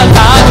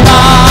valdas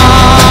va.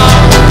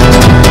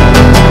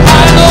 I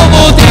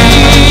love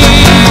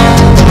thee.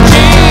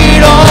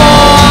 Chiro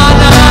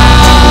ana.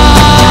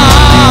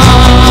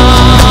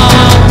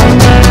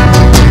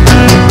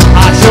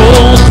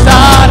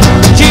 Hashunsar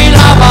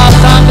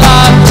chilabasang la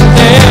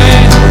tude.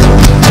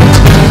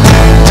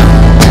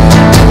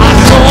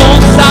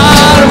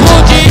 Hashunsar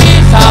huji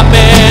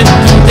saben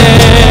tude.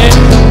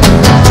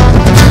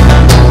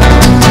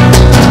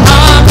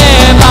 Hame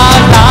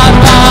valdas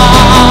va.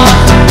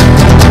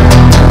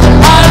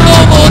 I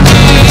love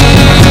thee.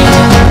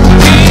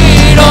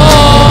 Chiro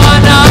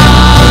ana.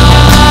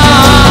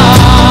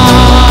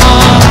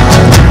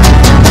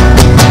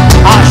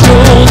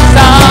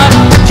 Hashunsar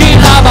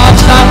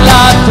chilabasang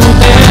la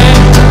tude.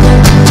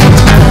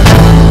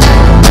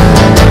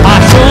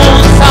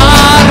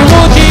 Hashunsar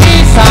huji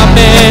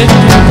saben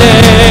tude.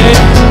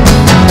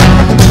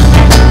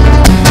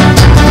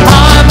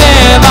 Hame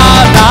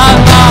valdas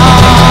va.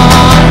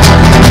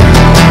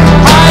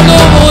 I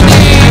love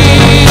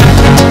thee.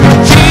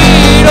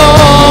 Chiro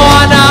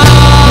ana.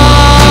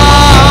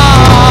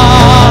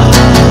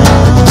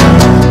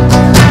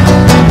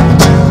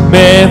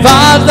 Me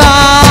valdas,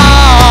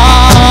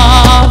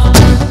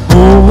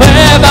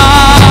 muevas,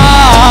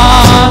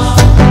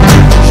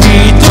 si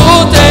tú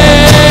te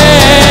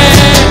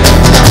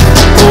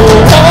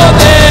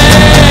jodes.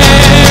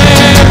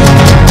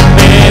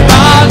 Me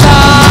valdas,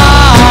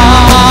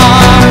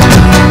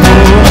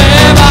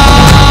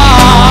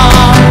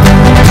 muevas,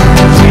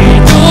 si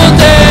tú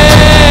te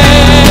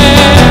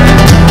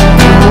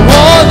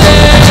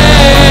jodes.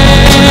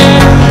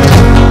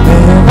 Me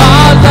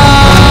valdas,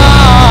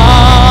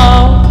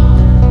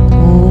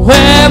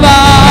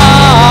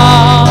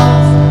 muevas,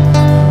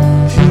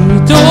 si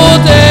tú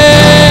te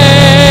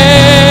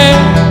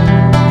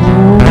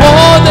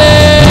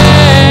jodes.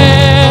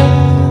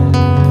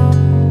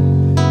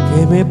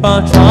 Que me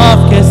panchav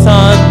que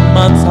san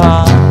mansa.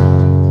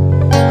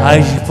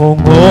 Ai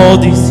fongo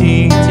di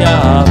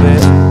sitiave.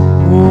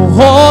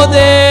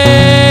 Muhode,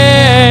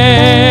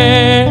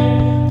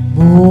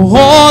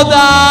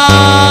 muhoda,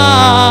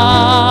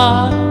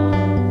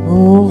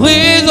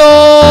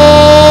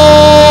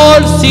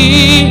 muridol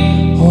si,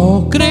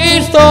 oh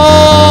Cristo.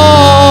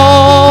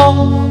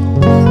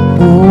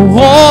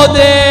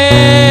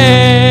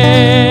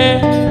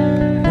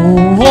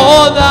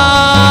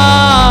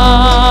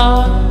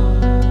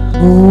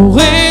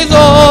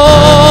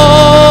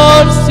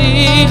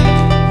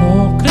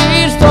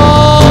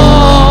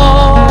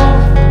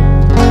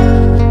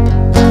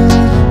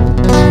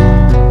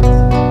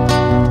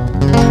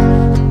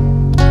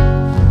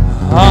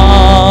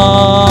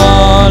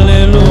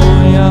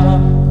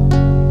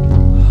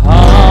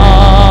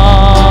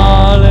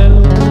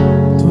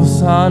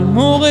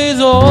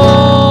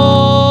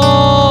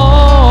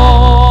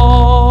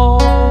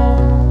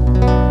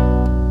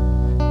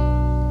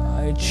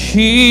 Ai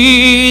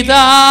ci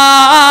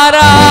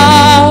darà.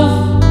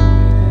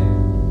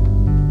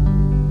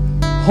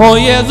 O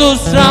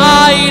Iisus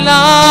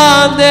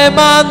Railan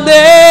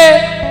demande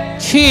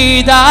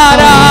ci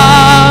darà.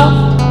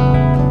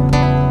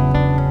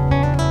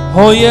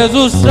 O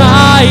Iisus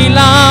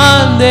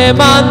Railan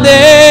demande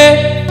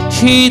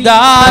ci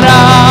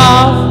darà.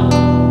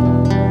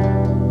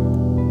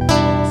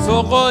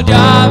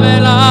 Socogliave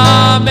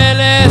la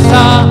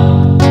beleza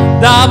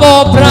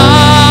davo pra.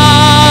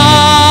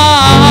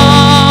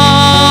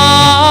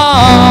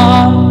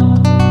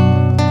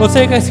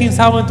 Você que assim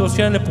sabe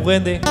entonces le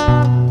puede.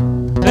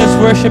 Let's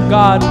worship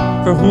God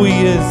for who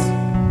He is.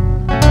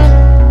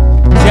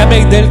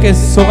 Siame del que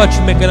soga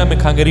chimekena me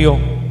kangerio.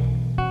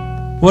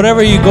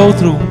 Whatever you go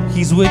through,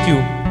 He's with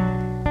you.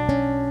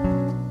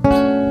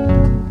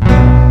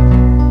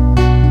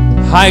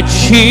 Hai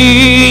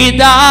ci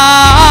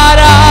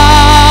darà.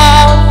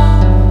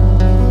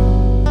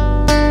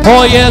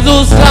 O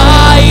Iisus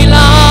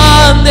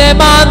Railan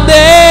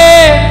demande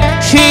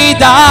ci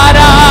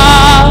darà.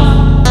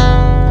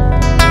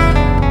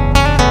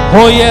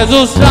 O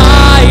Iisus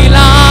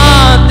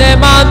Railan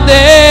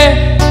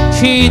demande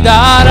ci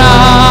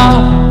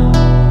darà.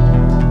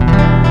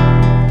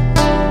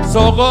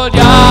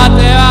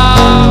 Sogogliate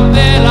a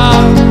vela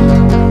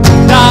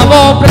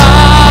davo pra.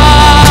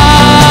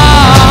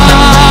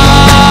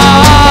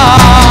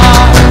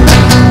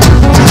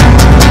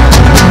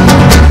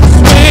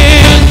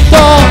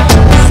 Spento,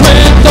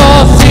 spento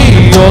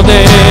Dio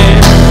de.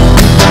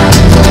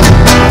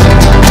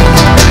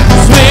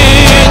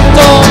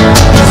 Spento,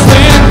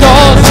 spento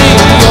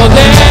Dio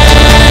de.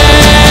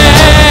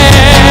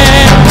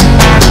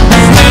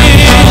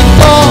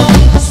 Spento,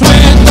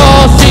 spento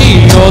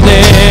Dio de.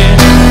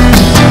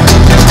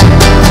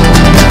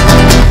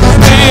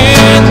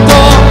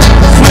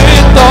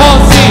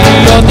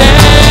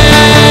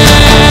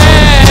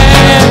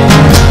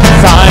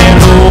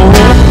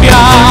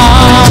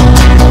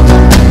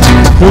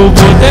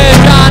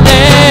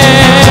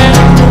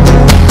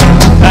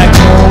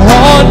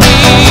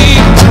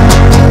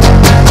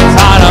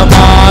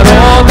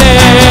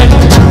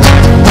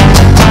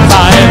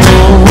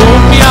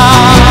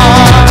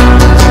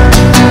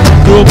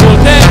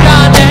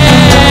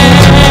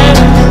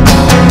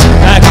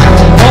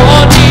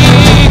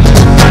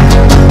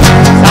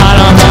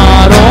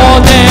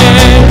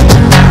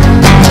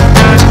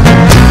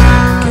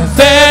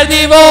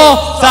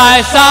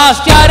 Sai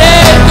sastiare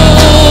tu.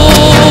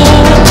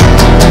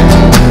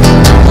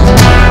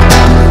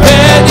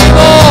 Vedi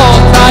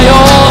volta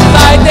io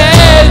sai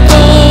del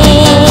tu.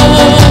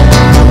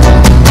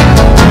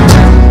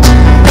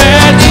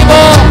 Vedi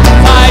volta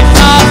sai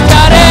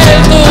sastiare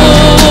tu.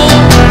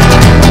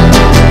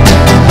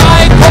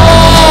 Dai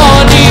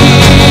coni,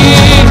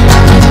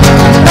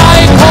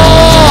 dai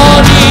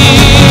coni.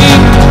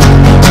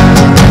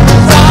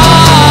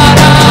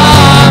 Sarà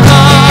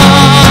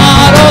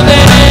amaro de.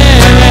 Dio de.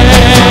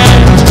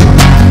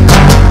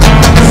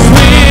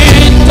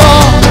 Spento,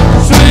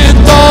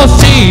 spento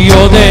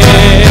Dio de.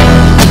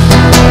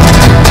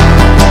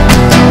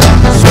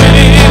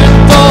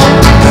 Spento,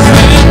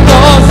 spento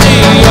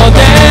Dio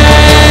de.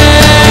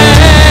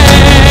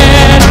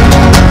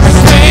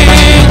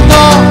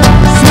 Spento,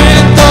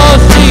 spento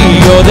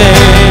Dio de.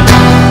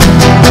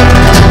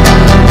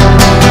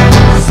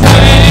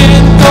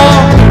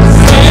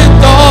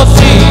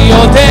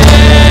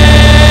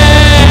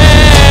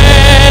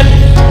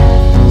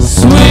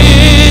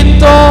 Spento,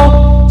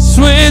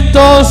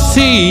 spento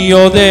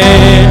Dio de.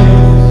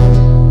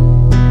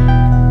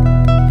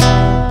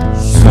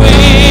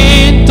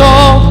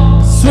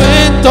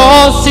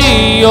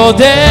 Dio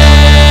de.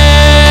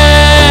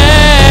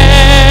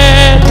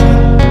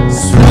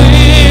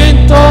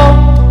 Spento,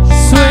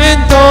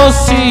 spento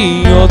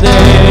Dio de.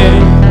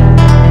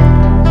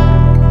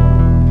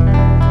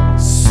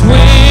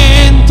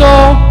 Spento,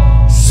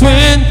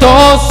 spento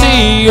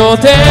Dio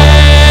de.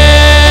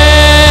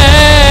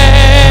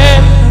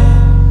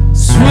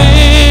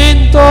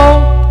 Spento,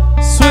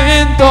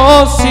 spento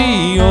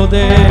Dio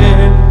de.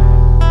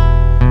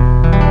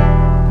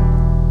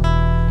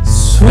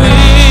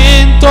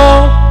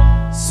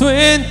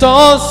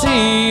 Spento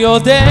Dio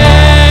de.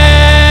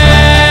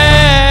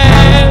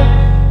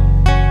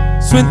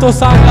 Spento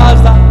sa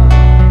Gaza.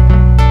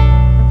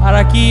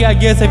 Araki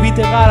agie se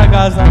vite gara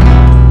Gaza.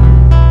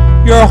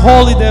 You're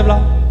holy Devla.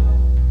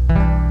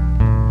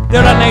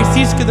 Devla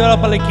naisiske Devla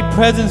para ki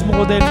presence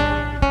model.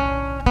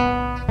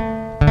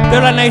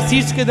 Devla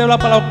naisiske Devla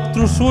para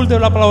trusul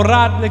Devla para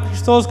orar de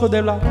Christos ko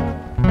Devla.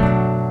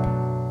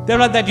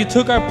 Devla that you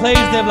took our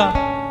place Devla.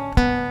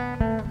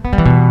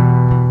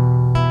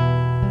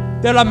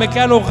 Devla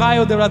mekano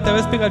rayo Devla te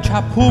ves pega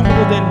chapu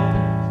model.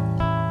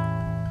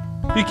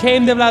 You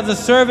came Devla as a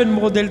servant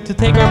model to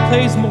take our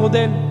place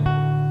model.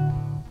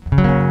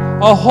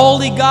 A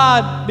holy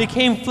God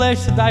became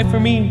flesh to die for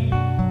me.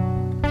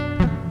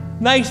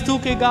 Nice tu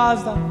que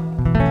Gaza.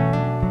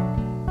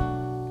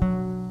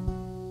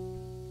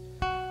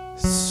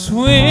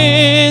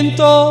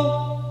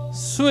 Swinto,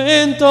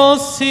 swinto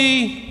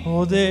si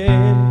odel.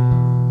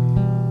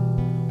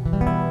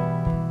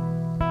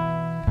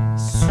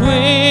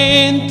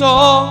 Swinto,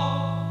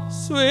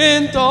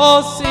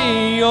 swinto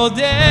si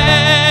odel.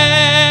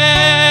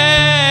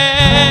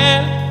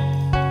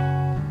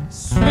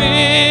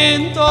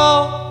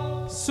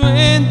 Swinto,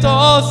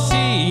 swinto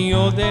si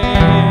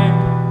odel.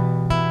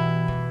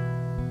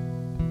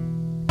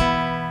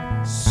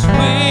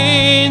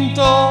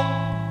 Swinto,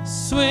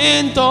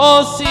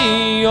 swinto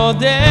si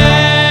odel.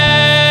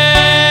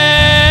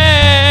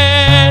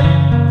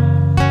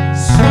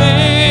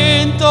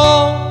 Swinto,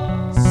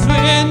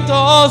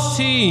 swinto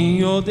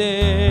si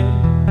odel.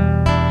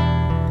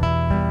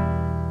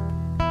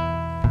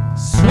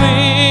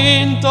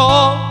 Swinto,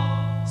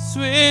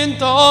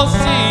 swinto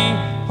si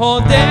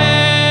odel.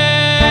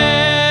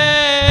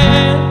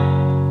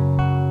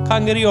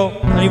 Kangerio,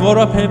 ani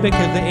vora pempe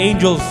que the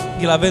angels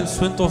gilaven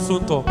swinto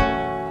sunto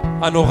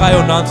an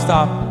Ohio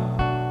nonstop.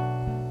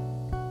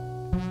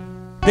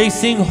 They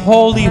sing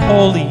holy,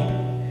 holy.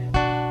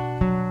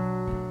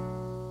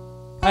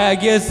 I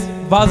guess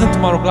vazen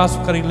tomorrow glass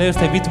karin leves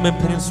te vitamin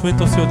penin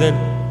swinto si odel.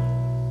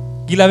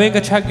 Gilaven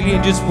kachagli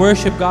and just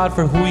worship God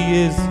for who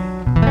He is,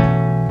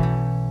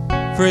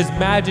 for His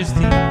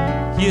majesty.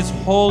 He is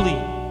holy.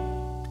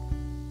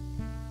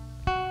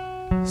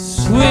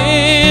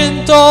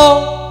 Swinto,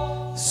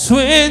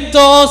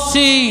 swinto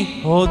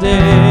si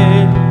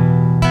odel.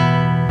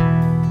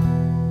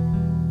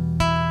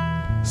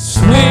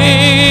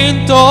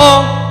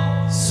 Swinto,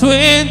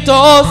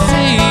 swinto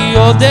si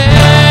odel.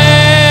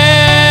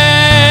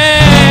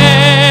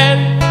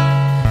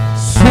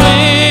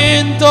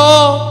 Swinto,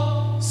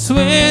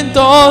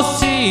 swinto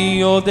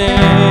si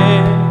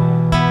odel.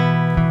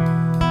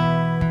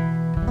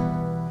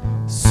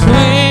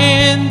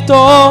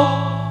 Swinto,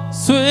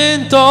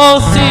 swinto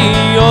si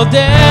odel.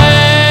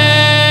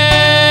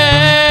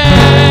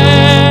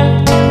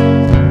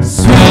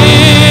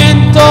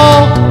 Swinto,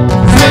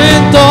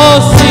 swinto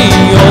si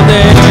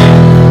odel.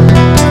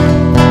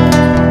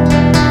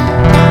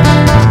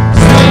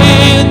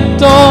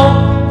 Swinto,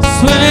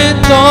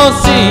 swinto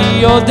si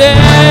odel.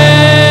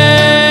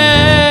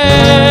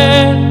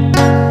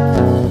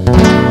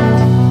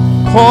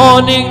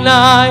 Koning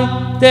nai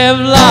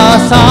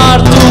devlasar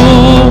tu.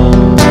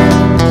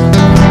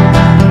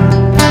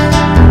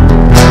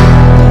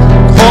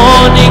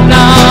 Koning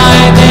nai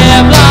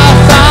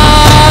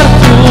devlasar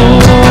tu.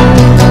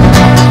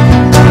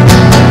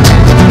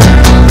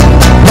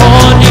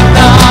 Koning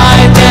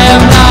nai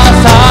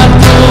devlasar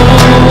tu.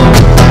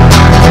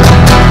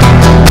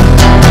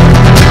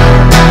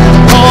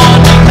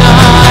 Koning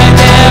nai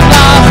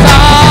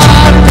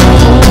devlasar tu.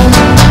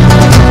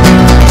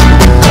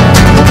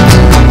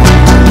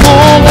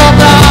 Mugo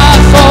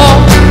brazo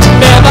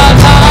me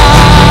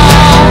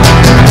bazar.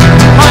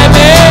 Ay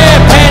me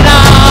pena.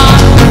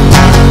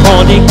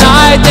 Koning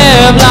nai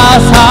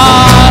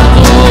devlasar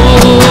tu.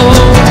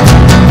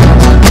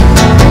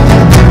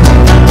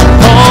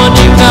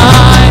 Koning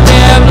nai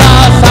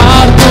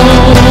devlasar tu.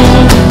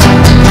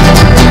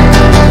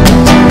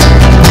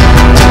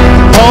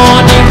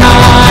 Koning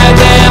nai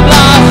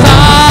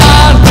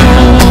devlasar tu.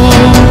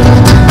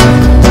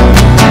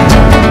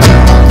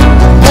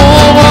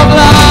 Mugo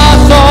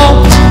glaso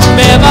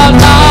me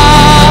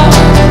bazar.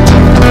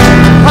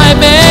 Ay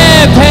me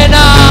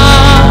pena.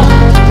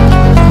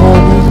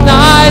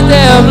 Nai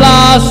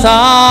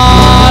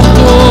devlasar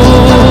tu.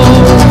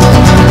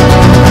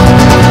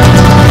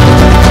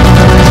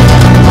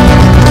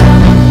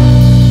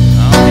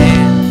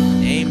 Amen.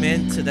 Amen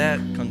to that,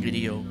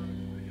 Congredio.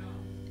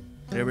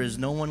 There is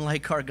no one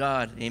like our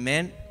God.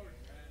 Amen.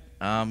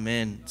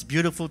 Amen. It's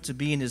beautiful to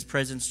be in His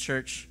presence,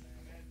 church.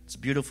 It's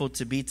beautiful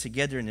to be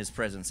together in His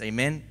presence.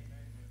 Amen.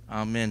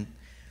 Amen.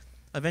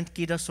 Event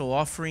kita so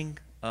offering.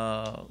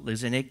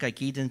 Lezenek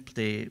kaikiden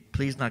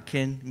please not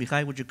kin.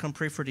 Michai, would you come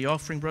pray for the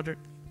offering, brother?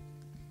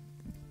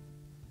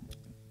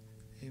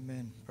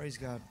 Amen. Praise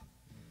God.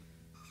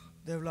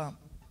 Devla,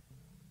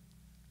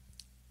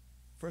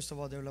 first of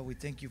all, Devla, we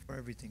thank you for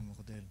everything,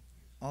 Mokodel.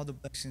 All the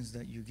blessings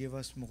that you give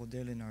us,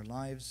 Mokodel, in our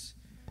lives.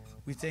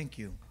 We thank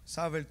you.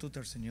 Salve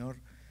tutar, Señor.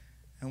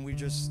 And we're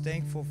just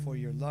thankful for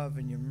your love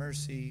and your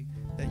mercy,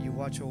 that you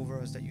watch over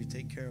us, that you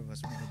take care of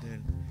us,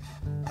 Mokodel.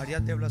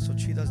 Ariat Devla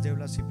sochidas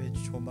Devla si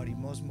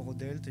chomarimos,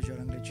 Mokodel, te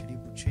jarangle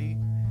chiribuchi.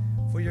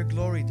 For your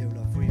glory,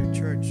 Devla, for your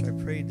church, I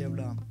pray,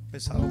 Devla,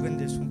 pesaogen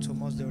de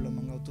suntomos, Devla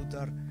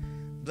mangaututar.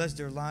 Bless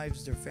their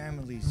lives, their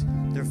families,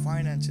 their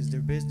finances,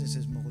 their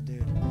businesses,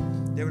 Mokodel.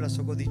 Devla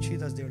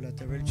sogodichidas, Devla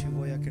tevel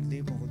chivoya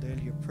kerdi, Mokodel,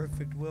 your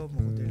perfect will,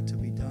 Mokodel, to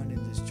be done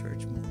in this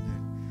church,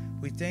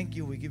 Mokodel. We thank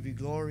you, we give you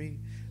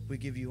glory, we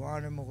give you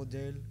honor,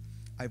 Mokodel.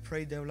 I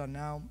pray, Devla,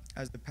 now,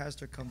 as the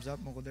pastor comes up,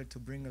 Mokodel, to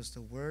bring us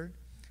the word,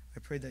 I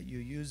pray that you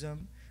use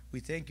him.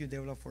 We thank you,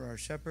 Devla, for our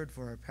shepherd,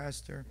 for our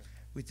pastor.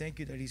 We thank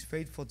you that he's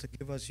faithful to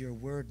give us your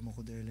word,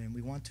 Mokodel, and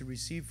we want to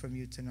receive from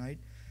you tonight.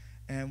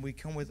 And we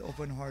come with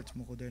open hearts,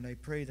 Mokodel, and I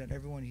pray that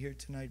everyone here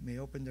tonight may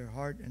open their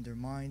heart and their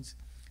minds,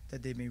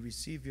 that they may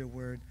receive your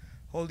word.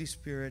 Holy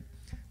Spirit,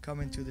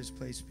 come into this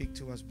place. Speak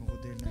to us,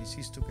 Mogodel. Na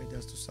isisto kay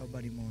das to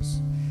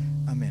salvarimos.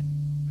 Amen.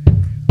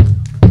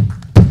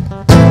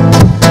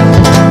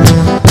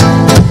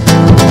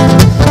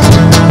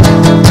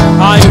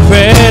 Are you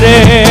ready?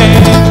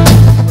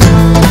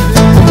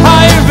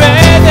 Are you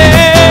ready?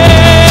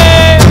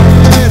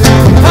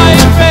 Are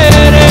you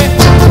ready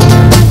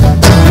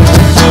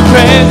to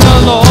praise the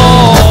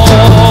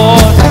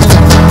Lord?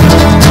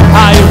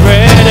 Are you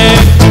ready?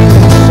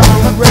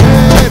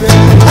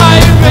 Are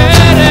you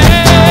ready?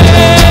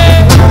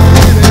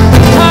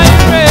 Are you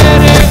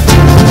ready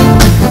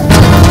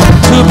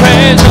to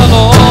praise the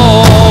Lord?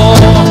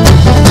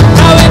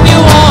 Now if you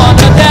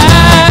wanna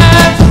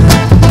dance,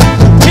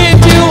 if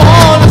you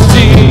wanna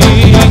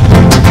sing,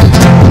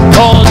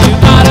 all you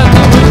gotta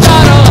do is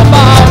shout all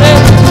about it,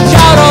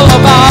 shout all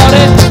about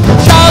it,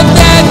 shout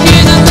that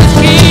Jesus is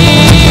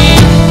King.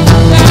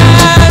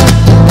 Dance,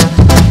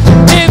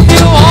 if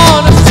you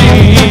wanna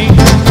sing,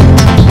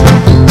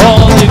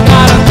 all you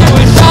gotta do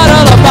is shout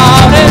all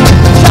about it,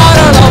 shout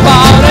all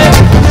about it,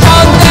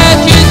 shout that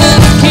Jesus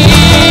is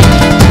King.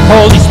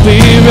 Holy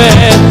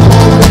Spirit,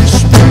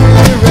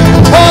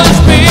 Holy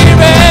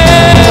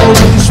Spirit,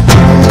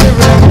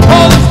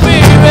 Holy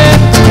Spirit,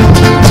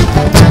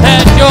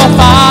 let your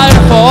fire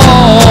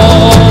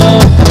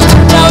fall.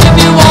 Now if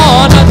you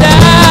wanna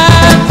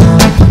dance,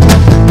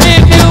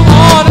 if you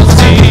wanna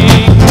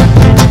sing,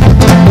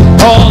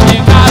 all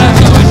you gotta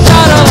do is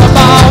shout all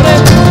about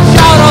it,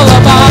 shout all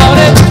about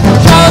it,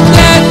 shout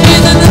that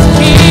Jesus is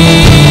King.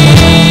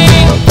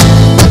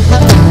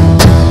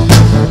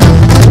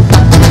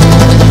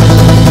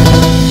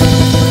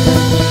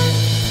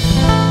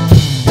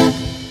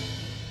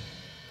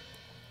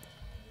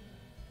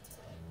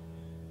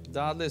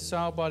 Dadle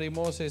sa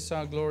parimose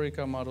sa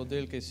glorica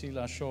marodel que si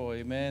la show.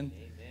 Amen.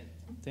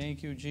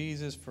 Thank you,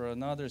 Jesus, for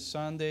another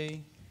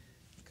Sunday.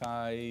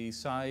 Kai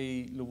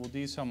sai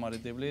lubudisa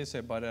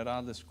marideblese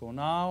barerades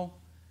conau.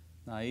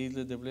 Na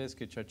isla de bles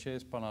que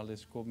chaches para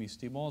les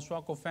comistimo.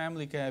 Swako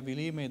family que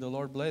avili, may the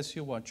Lord bless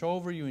you, watch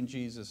over you in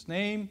Jesus'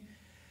 name.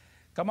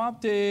 Come up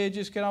to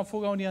just get out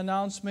fuga on the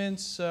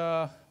announcements.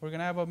 We're going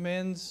to have a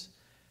men's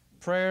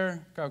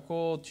prayer.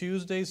 Kako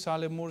Tuesday,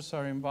 Salemurs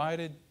are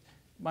invited.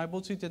 Mai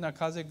bucite na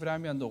kazek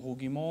vramian do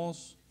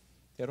hugimos.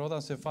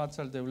 Eroda se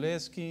fatsal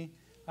devleski.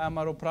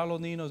 Amaro Pralo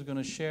Nino is going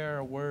to share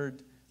a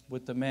word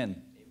with the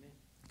men.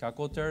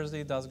 Kako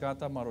Thursday, das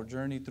gata maro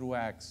journey through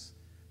Acts.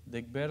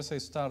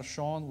 Degberse star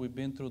Sean, we've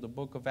been through the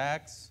book of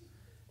Acts.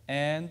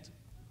 And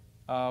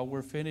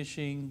we're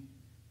finishing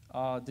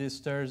this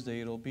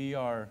Thursday. It'll be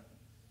our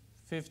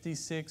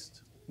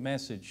 56th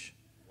message.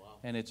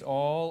 And it's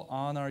all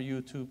on our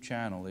YouTube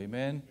channel.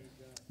 Amen.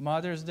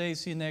 Mother's Day,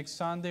 see next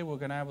Sunday. We're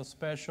going to have a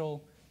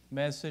special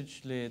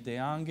message, Le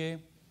Deange.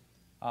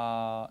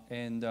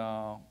 And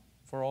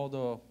for all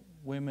the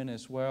women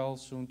as well,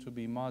 soon to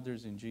be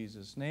mothers in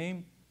Jesus'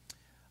 name.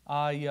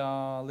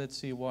 Let's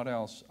see what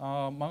else.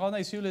 Magana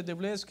isiule de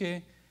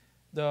bleske,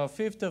 the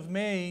 5th of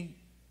May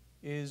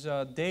is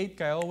a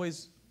date I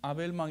always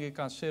abel mange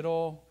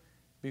casero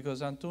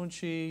because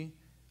Antunchi,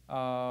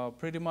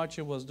 pretty much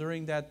it was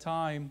during that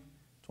time,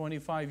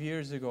 25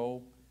 years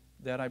ago,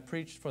 that I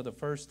preached for the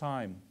first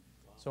time.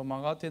 So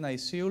magate na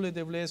isiule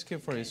de bleske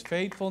for his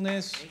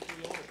faithfulness.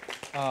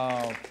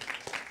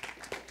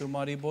 To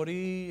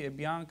Maribori,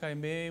 Bianca,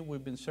 and me,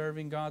 we've been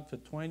serving God for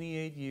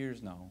 28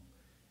 years now.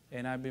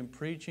 And I've been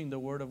preaching the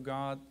Word of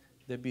God.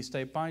 De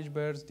bistei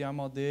panjbers,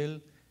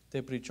 diamadil,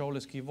 te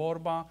pricholes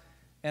kivorba.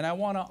 And I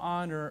want to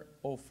honor,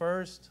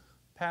 first,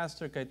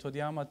 Pastor kay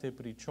todiama te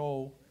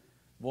pricho,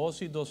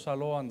 vosi do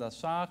salo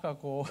andasaka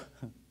ko,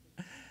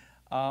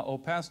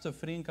 Pastor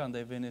Frinkan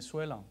de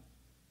Venezuela.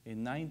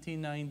 In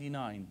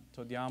 1999,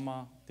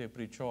 todiama te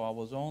pricho. I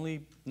was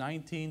only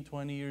 19,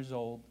 20 years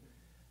old.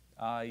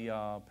 I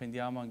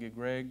pendiama nge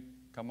Greg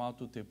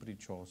kamatu te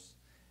prichos.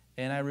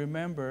 And I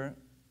remember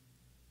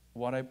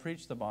what I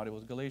preached about. It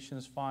was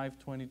Galatians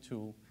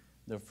 5:22.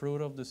 The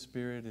fruit of the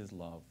Spirit is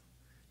love.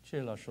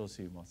 Chela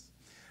shosimos.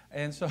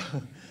 And so,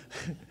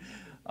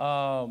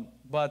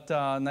 but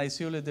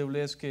naisiule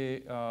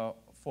devleske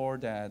for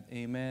that.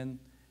 Amen.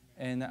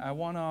 And I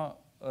want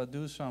to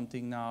do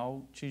something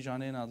now.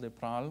 Chijanena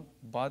lepral,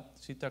 but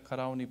sita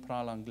karauni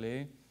pral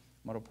angle,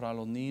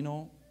 maropralo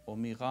Nino, o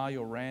Mirai,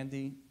 or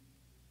Randy,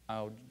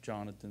 or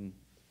Jonathan.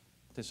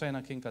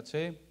 Tesena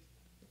kinkatse.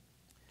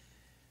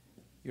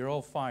 You're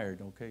all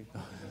fired, okay?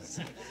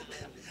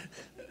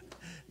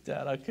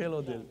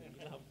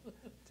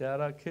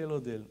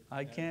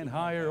 I can't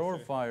hire or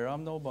fire.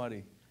 I'm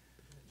nobody.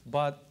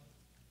 But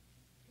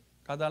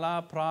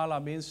kadala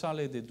prala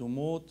binsale de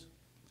dumut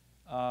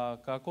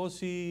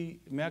kakosi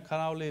me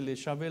karaule le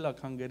shavela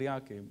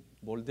kangeriake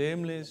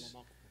boldemles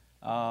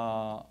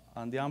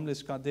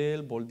andiamles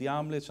kadel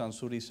boldiamles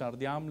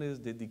ansurisardiamles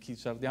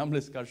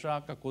dedikisardiamles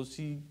kashaka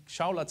kosi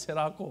shaula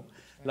tserako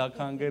la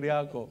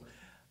kangeriako.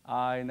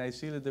 And I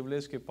see the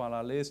Devleske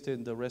Palaleste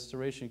in the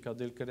restoration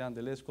Kadel Karian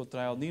Delesco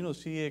trial. Nino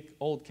Siek,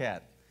 old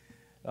cat.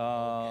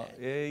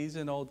 He's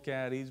an old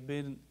cat. He's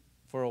been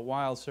for a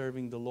while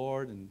serving the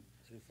Lord and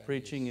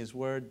preaching his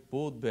word.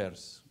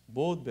 Budbers.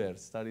 Budber,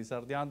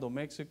 Starizardiando,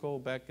 Mexico,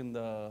 back in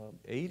the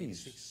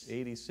 80s,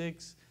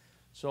 86.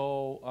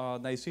 So,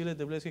 naisile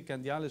de Vleski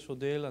Candiales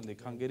Odel and the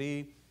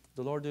Kangeri.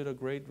 The Lord did a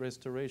great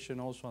restoration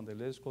also on the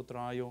Lesko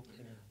Trayo.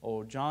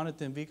 Or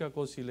Jonathan Vika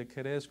Kosile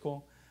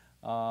Keresco.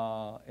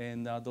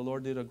 And the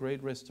Lord did a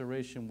great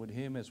restoration with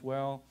him as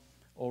well.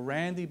 Or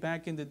Randy,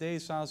 back in the day,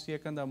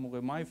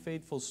 my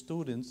faithful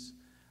students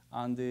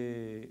and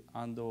the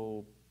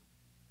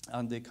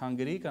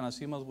Kangeri,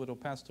 nacimos with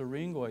Pastor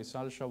Ringo, y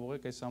Sal Shavuot,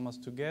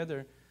 estamos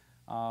together.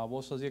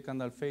 Vos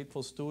the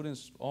faithful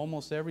students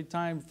almost every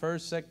time,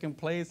 first, second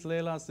place,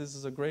 Lelas. This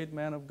is a great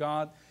man of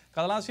God.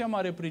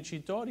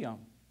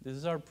 This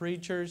is our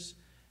preachers,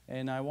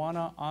 and I want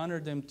to honor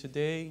them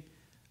today.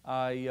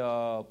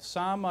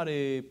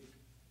 Samare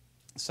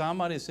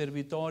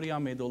servitoria,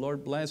 may the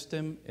Lord bless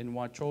them and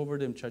watch over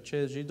them.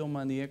 Chaches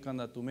jidomanie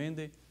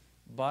kandatumende.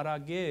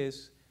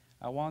 Barages,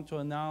 I want to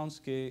announce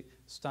que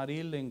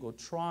starilengo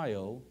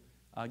trial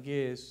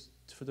against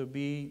to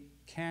be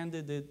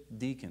candidate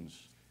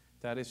deacons.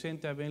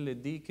 Taresente aven le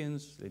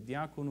deacons, le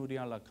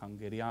diaconuria la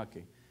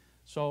kangeriake.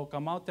 So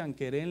kamaute an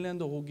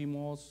kerenlendo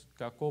hugimos,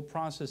 kako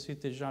process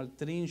ite jal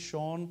trin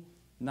shon,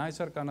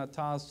 naisar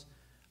kanatas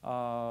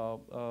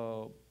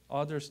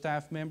other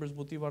staff members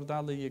butivar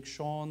dale yek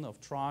shon of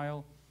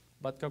trial,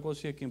 but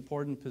kakos yek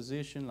important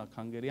position la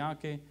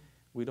kangeriake.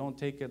 We don't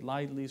take it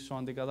lightly. So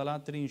on the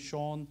gadala trin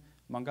shon,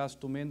 mangas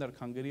tumendar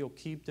kangerio,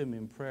 keep them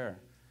in prayer.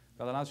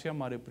 Gadalasia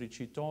mare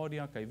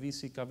pricitoria, kai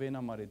visi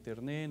kavena mare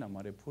ternena,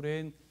 mare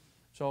puren.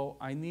 So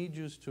I need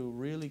you to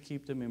really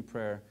keep them in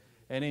prayer.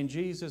 And in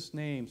Jesus'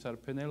 name,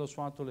 Sarpenelo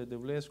Swatole de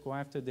Vlesco,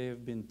 after they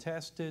have been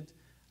tested,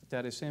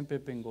 Taresempe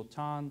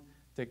Pengotan,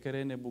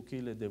 Tekerene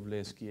Bukile de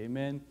Vleski.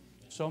 Amen.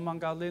 So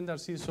mangal lendar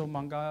si so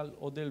mangal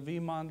odel vi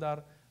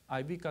mandar,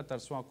 I vikatar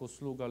swako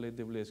slugale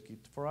de Vleski.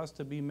 For us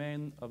to be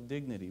men of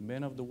dignity,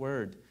 men of the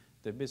word,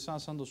 the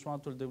besasando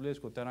swatol de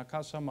Vlesco,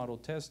 terakasa maro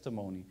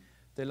testimony,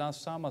 de la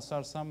sama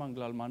sar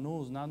samanglal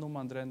manuz, nanu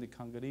mandren de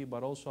kangeri,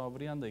 but also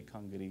avrian de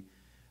kangeri.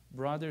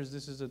 Brothers,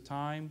 this is a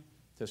time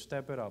to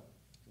step it up.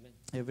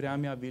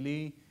 Evreamia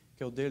vili,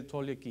 que odel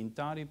tolye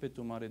quintari,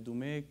 petumare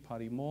dumek,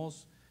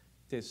 parimos,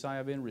 te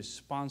sai ben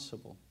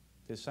responsible.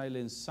 Te sai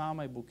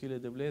lensama e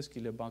bukile de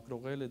vleski, le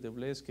bakrogele de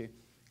vleski,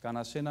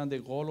 canasena de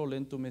golo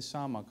lentu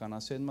mesama,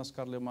 canasen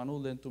mascarle manu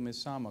lentu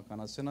mesama,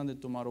 canasena de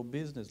tumaro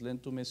business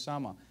lentu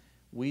mesama.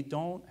 We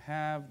don't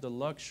have the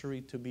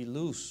luxury to be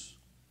loose.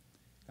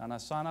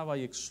 Canasana va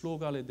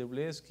yexlugale de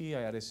vleski,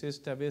 a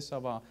resiste avesa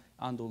va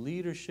ando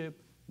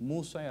leadership,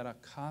 Musa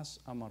Yarakas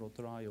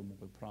Amarotrayo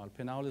Mugepral.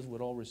 Penaulis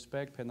with all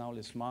respect,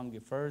 Penaulis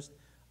Mangi first.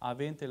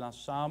 Avente la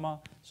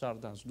Sama,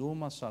 Sardas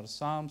Duma,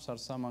 Sarsam,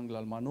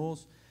 Sarsamanglal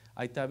Manus.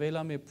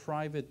 Aitavela me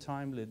private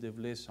time le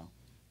devlesa.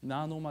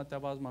 Nanu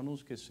matavas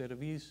manus que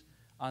servis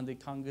and the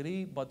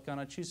Kangri, but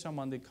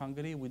Kanachisam and the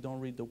Kangri, we don't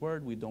read the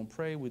word, we don't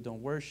pray, we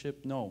don't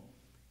worship. No.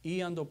 I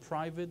ando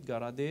private,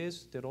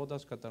 Garades,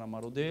 Terodas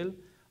Cataramarodel,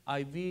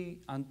 I vi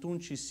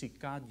Antunchi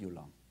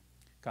Sicadula.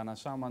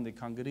 Kanasam and the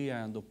Kangri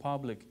and the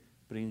public.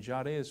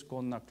 Brinjares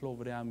con na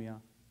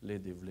clovreamia le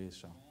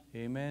devlesa.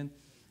 Amen.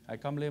 I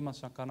come le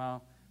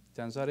masakana,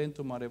 tanzarentu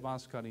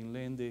marevascar in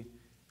lende.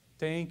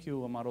 Thank you,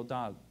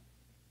 Amarodal.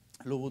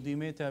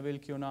 Lubudimete avel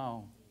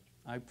kionao.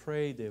 I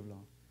pray, Devla,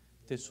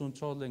 te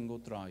sunchod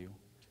lengotrayo.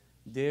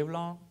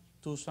 Devla,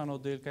 tu sano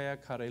del kaya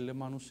karele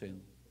manusen.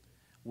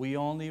 We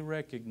only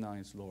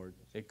recognize, Lord,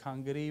 a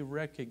kangri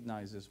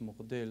recognizes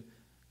mokdel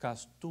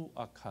kas tu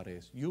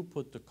akares. You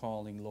put the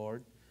calling,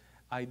 Lord.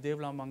 I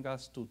devla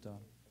mangas tutar.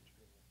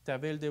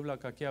 Tavel devla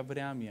kakia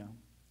vreamia,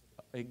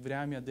 ek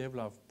vreamia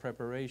devla of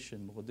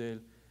preparation, model.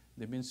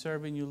 They've been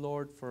serving you,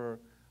 Lord,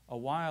 for a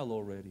while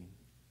already.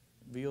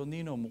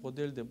 Vionino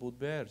model de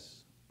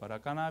budbers, para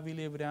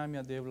canavile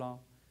vreamia devla,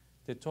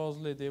 te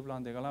tozle devla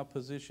and the gala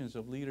positions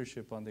of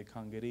leadership on the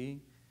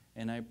kangeri,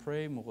 and I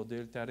pray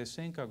model te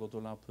aresenka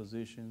gotola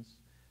positions,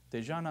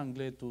 te jan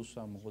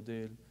angletusa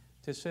model,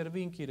 te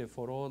servinkire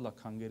for all la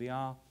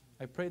kangeria.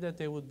 I pray that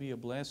they would be a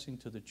blessing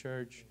to the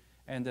church,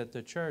 and that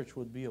the church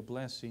would be a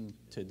blessing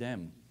to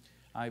them.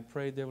 I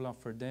pray, Devla,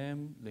 for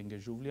them, lenge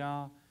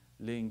juvlia,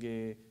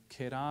 lenge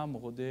kera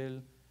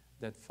model,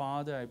 that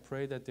Father, I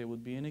pray that they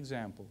would be an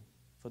example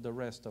for the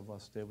rest of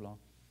us, Devla.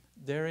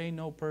 There ain't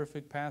no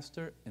perfect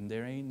pastor, and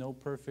there ain't no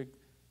perfect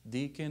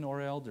deacon or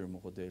elder,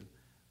 model.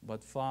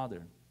 But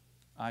Father,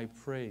 I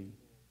pray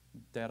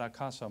that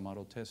akasa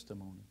maro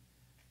testimony,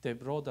 te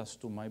brodas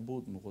tu my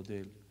boot,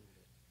 model,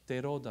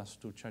 te rodas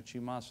tu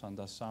chachimas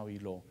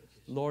andasawilo.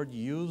 Lord,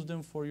 use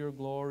them for your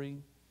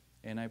glory,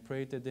 and I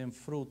pray that them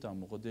fruta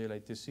mogodela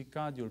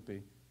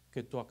itesicadiolpe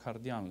que tu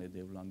acardian le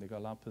devlan de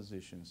gala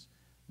positions.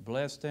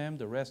 Bless them,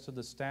 the rest of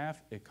the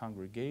staff, a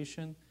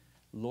congregation.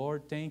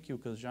 Lord, thank you,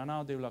 because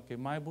janao devla que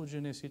mai bud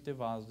genesite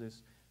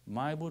vazdes,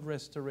 mai bud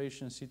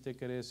restoration site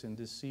queres in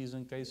this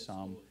season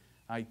kaisam.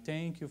 I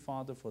thank you,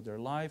 Father, for their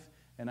life,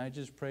 and I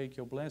just pray que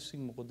your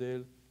blessing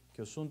mogodel,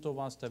 que sunto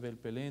vasta vel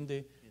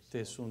pelende, te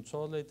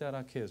sunzole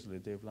terakes le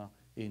devla.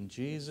 In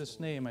Jesus'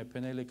 name, I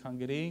penele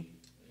kangeri.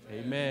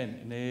 Amen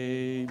and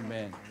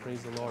amen.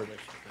 Praise the Lord.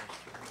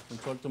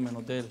 Control tu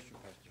menodel.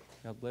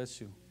 God bless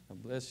you.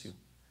 God bless you.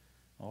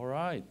 All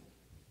right.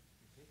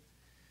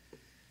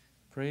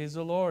 Praise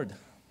the Lord.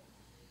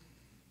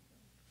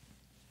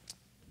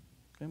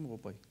 Okay, mo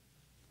pa.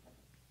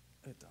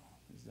 Ito.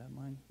 Is that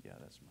mine? Yeah,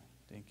 that's mine.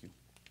 Thank you.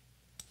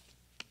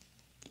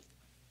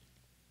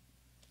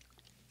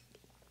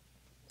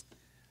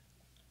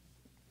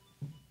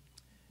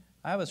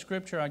 I have a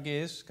scripture, I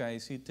guess.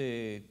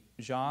 Kaisite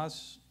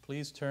Jas,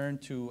 please turn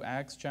to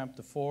Acts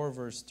chapter 4,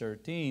 verse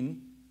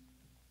 13.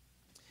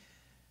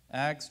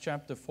 Acts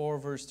chapter 4,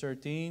 verse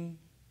 13.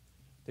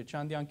 The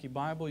Chandianki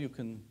Bible, you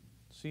can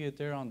see it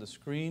there on the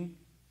screen.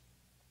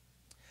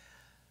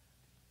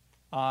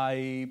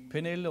 I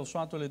penel o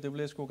swatole de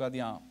blesko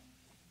gadia.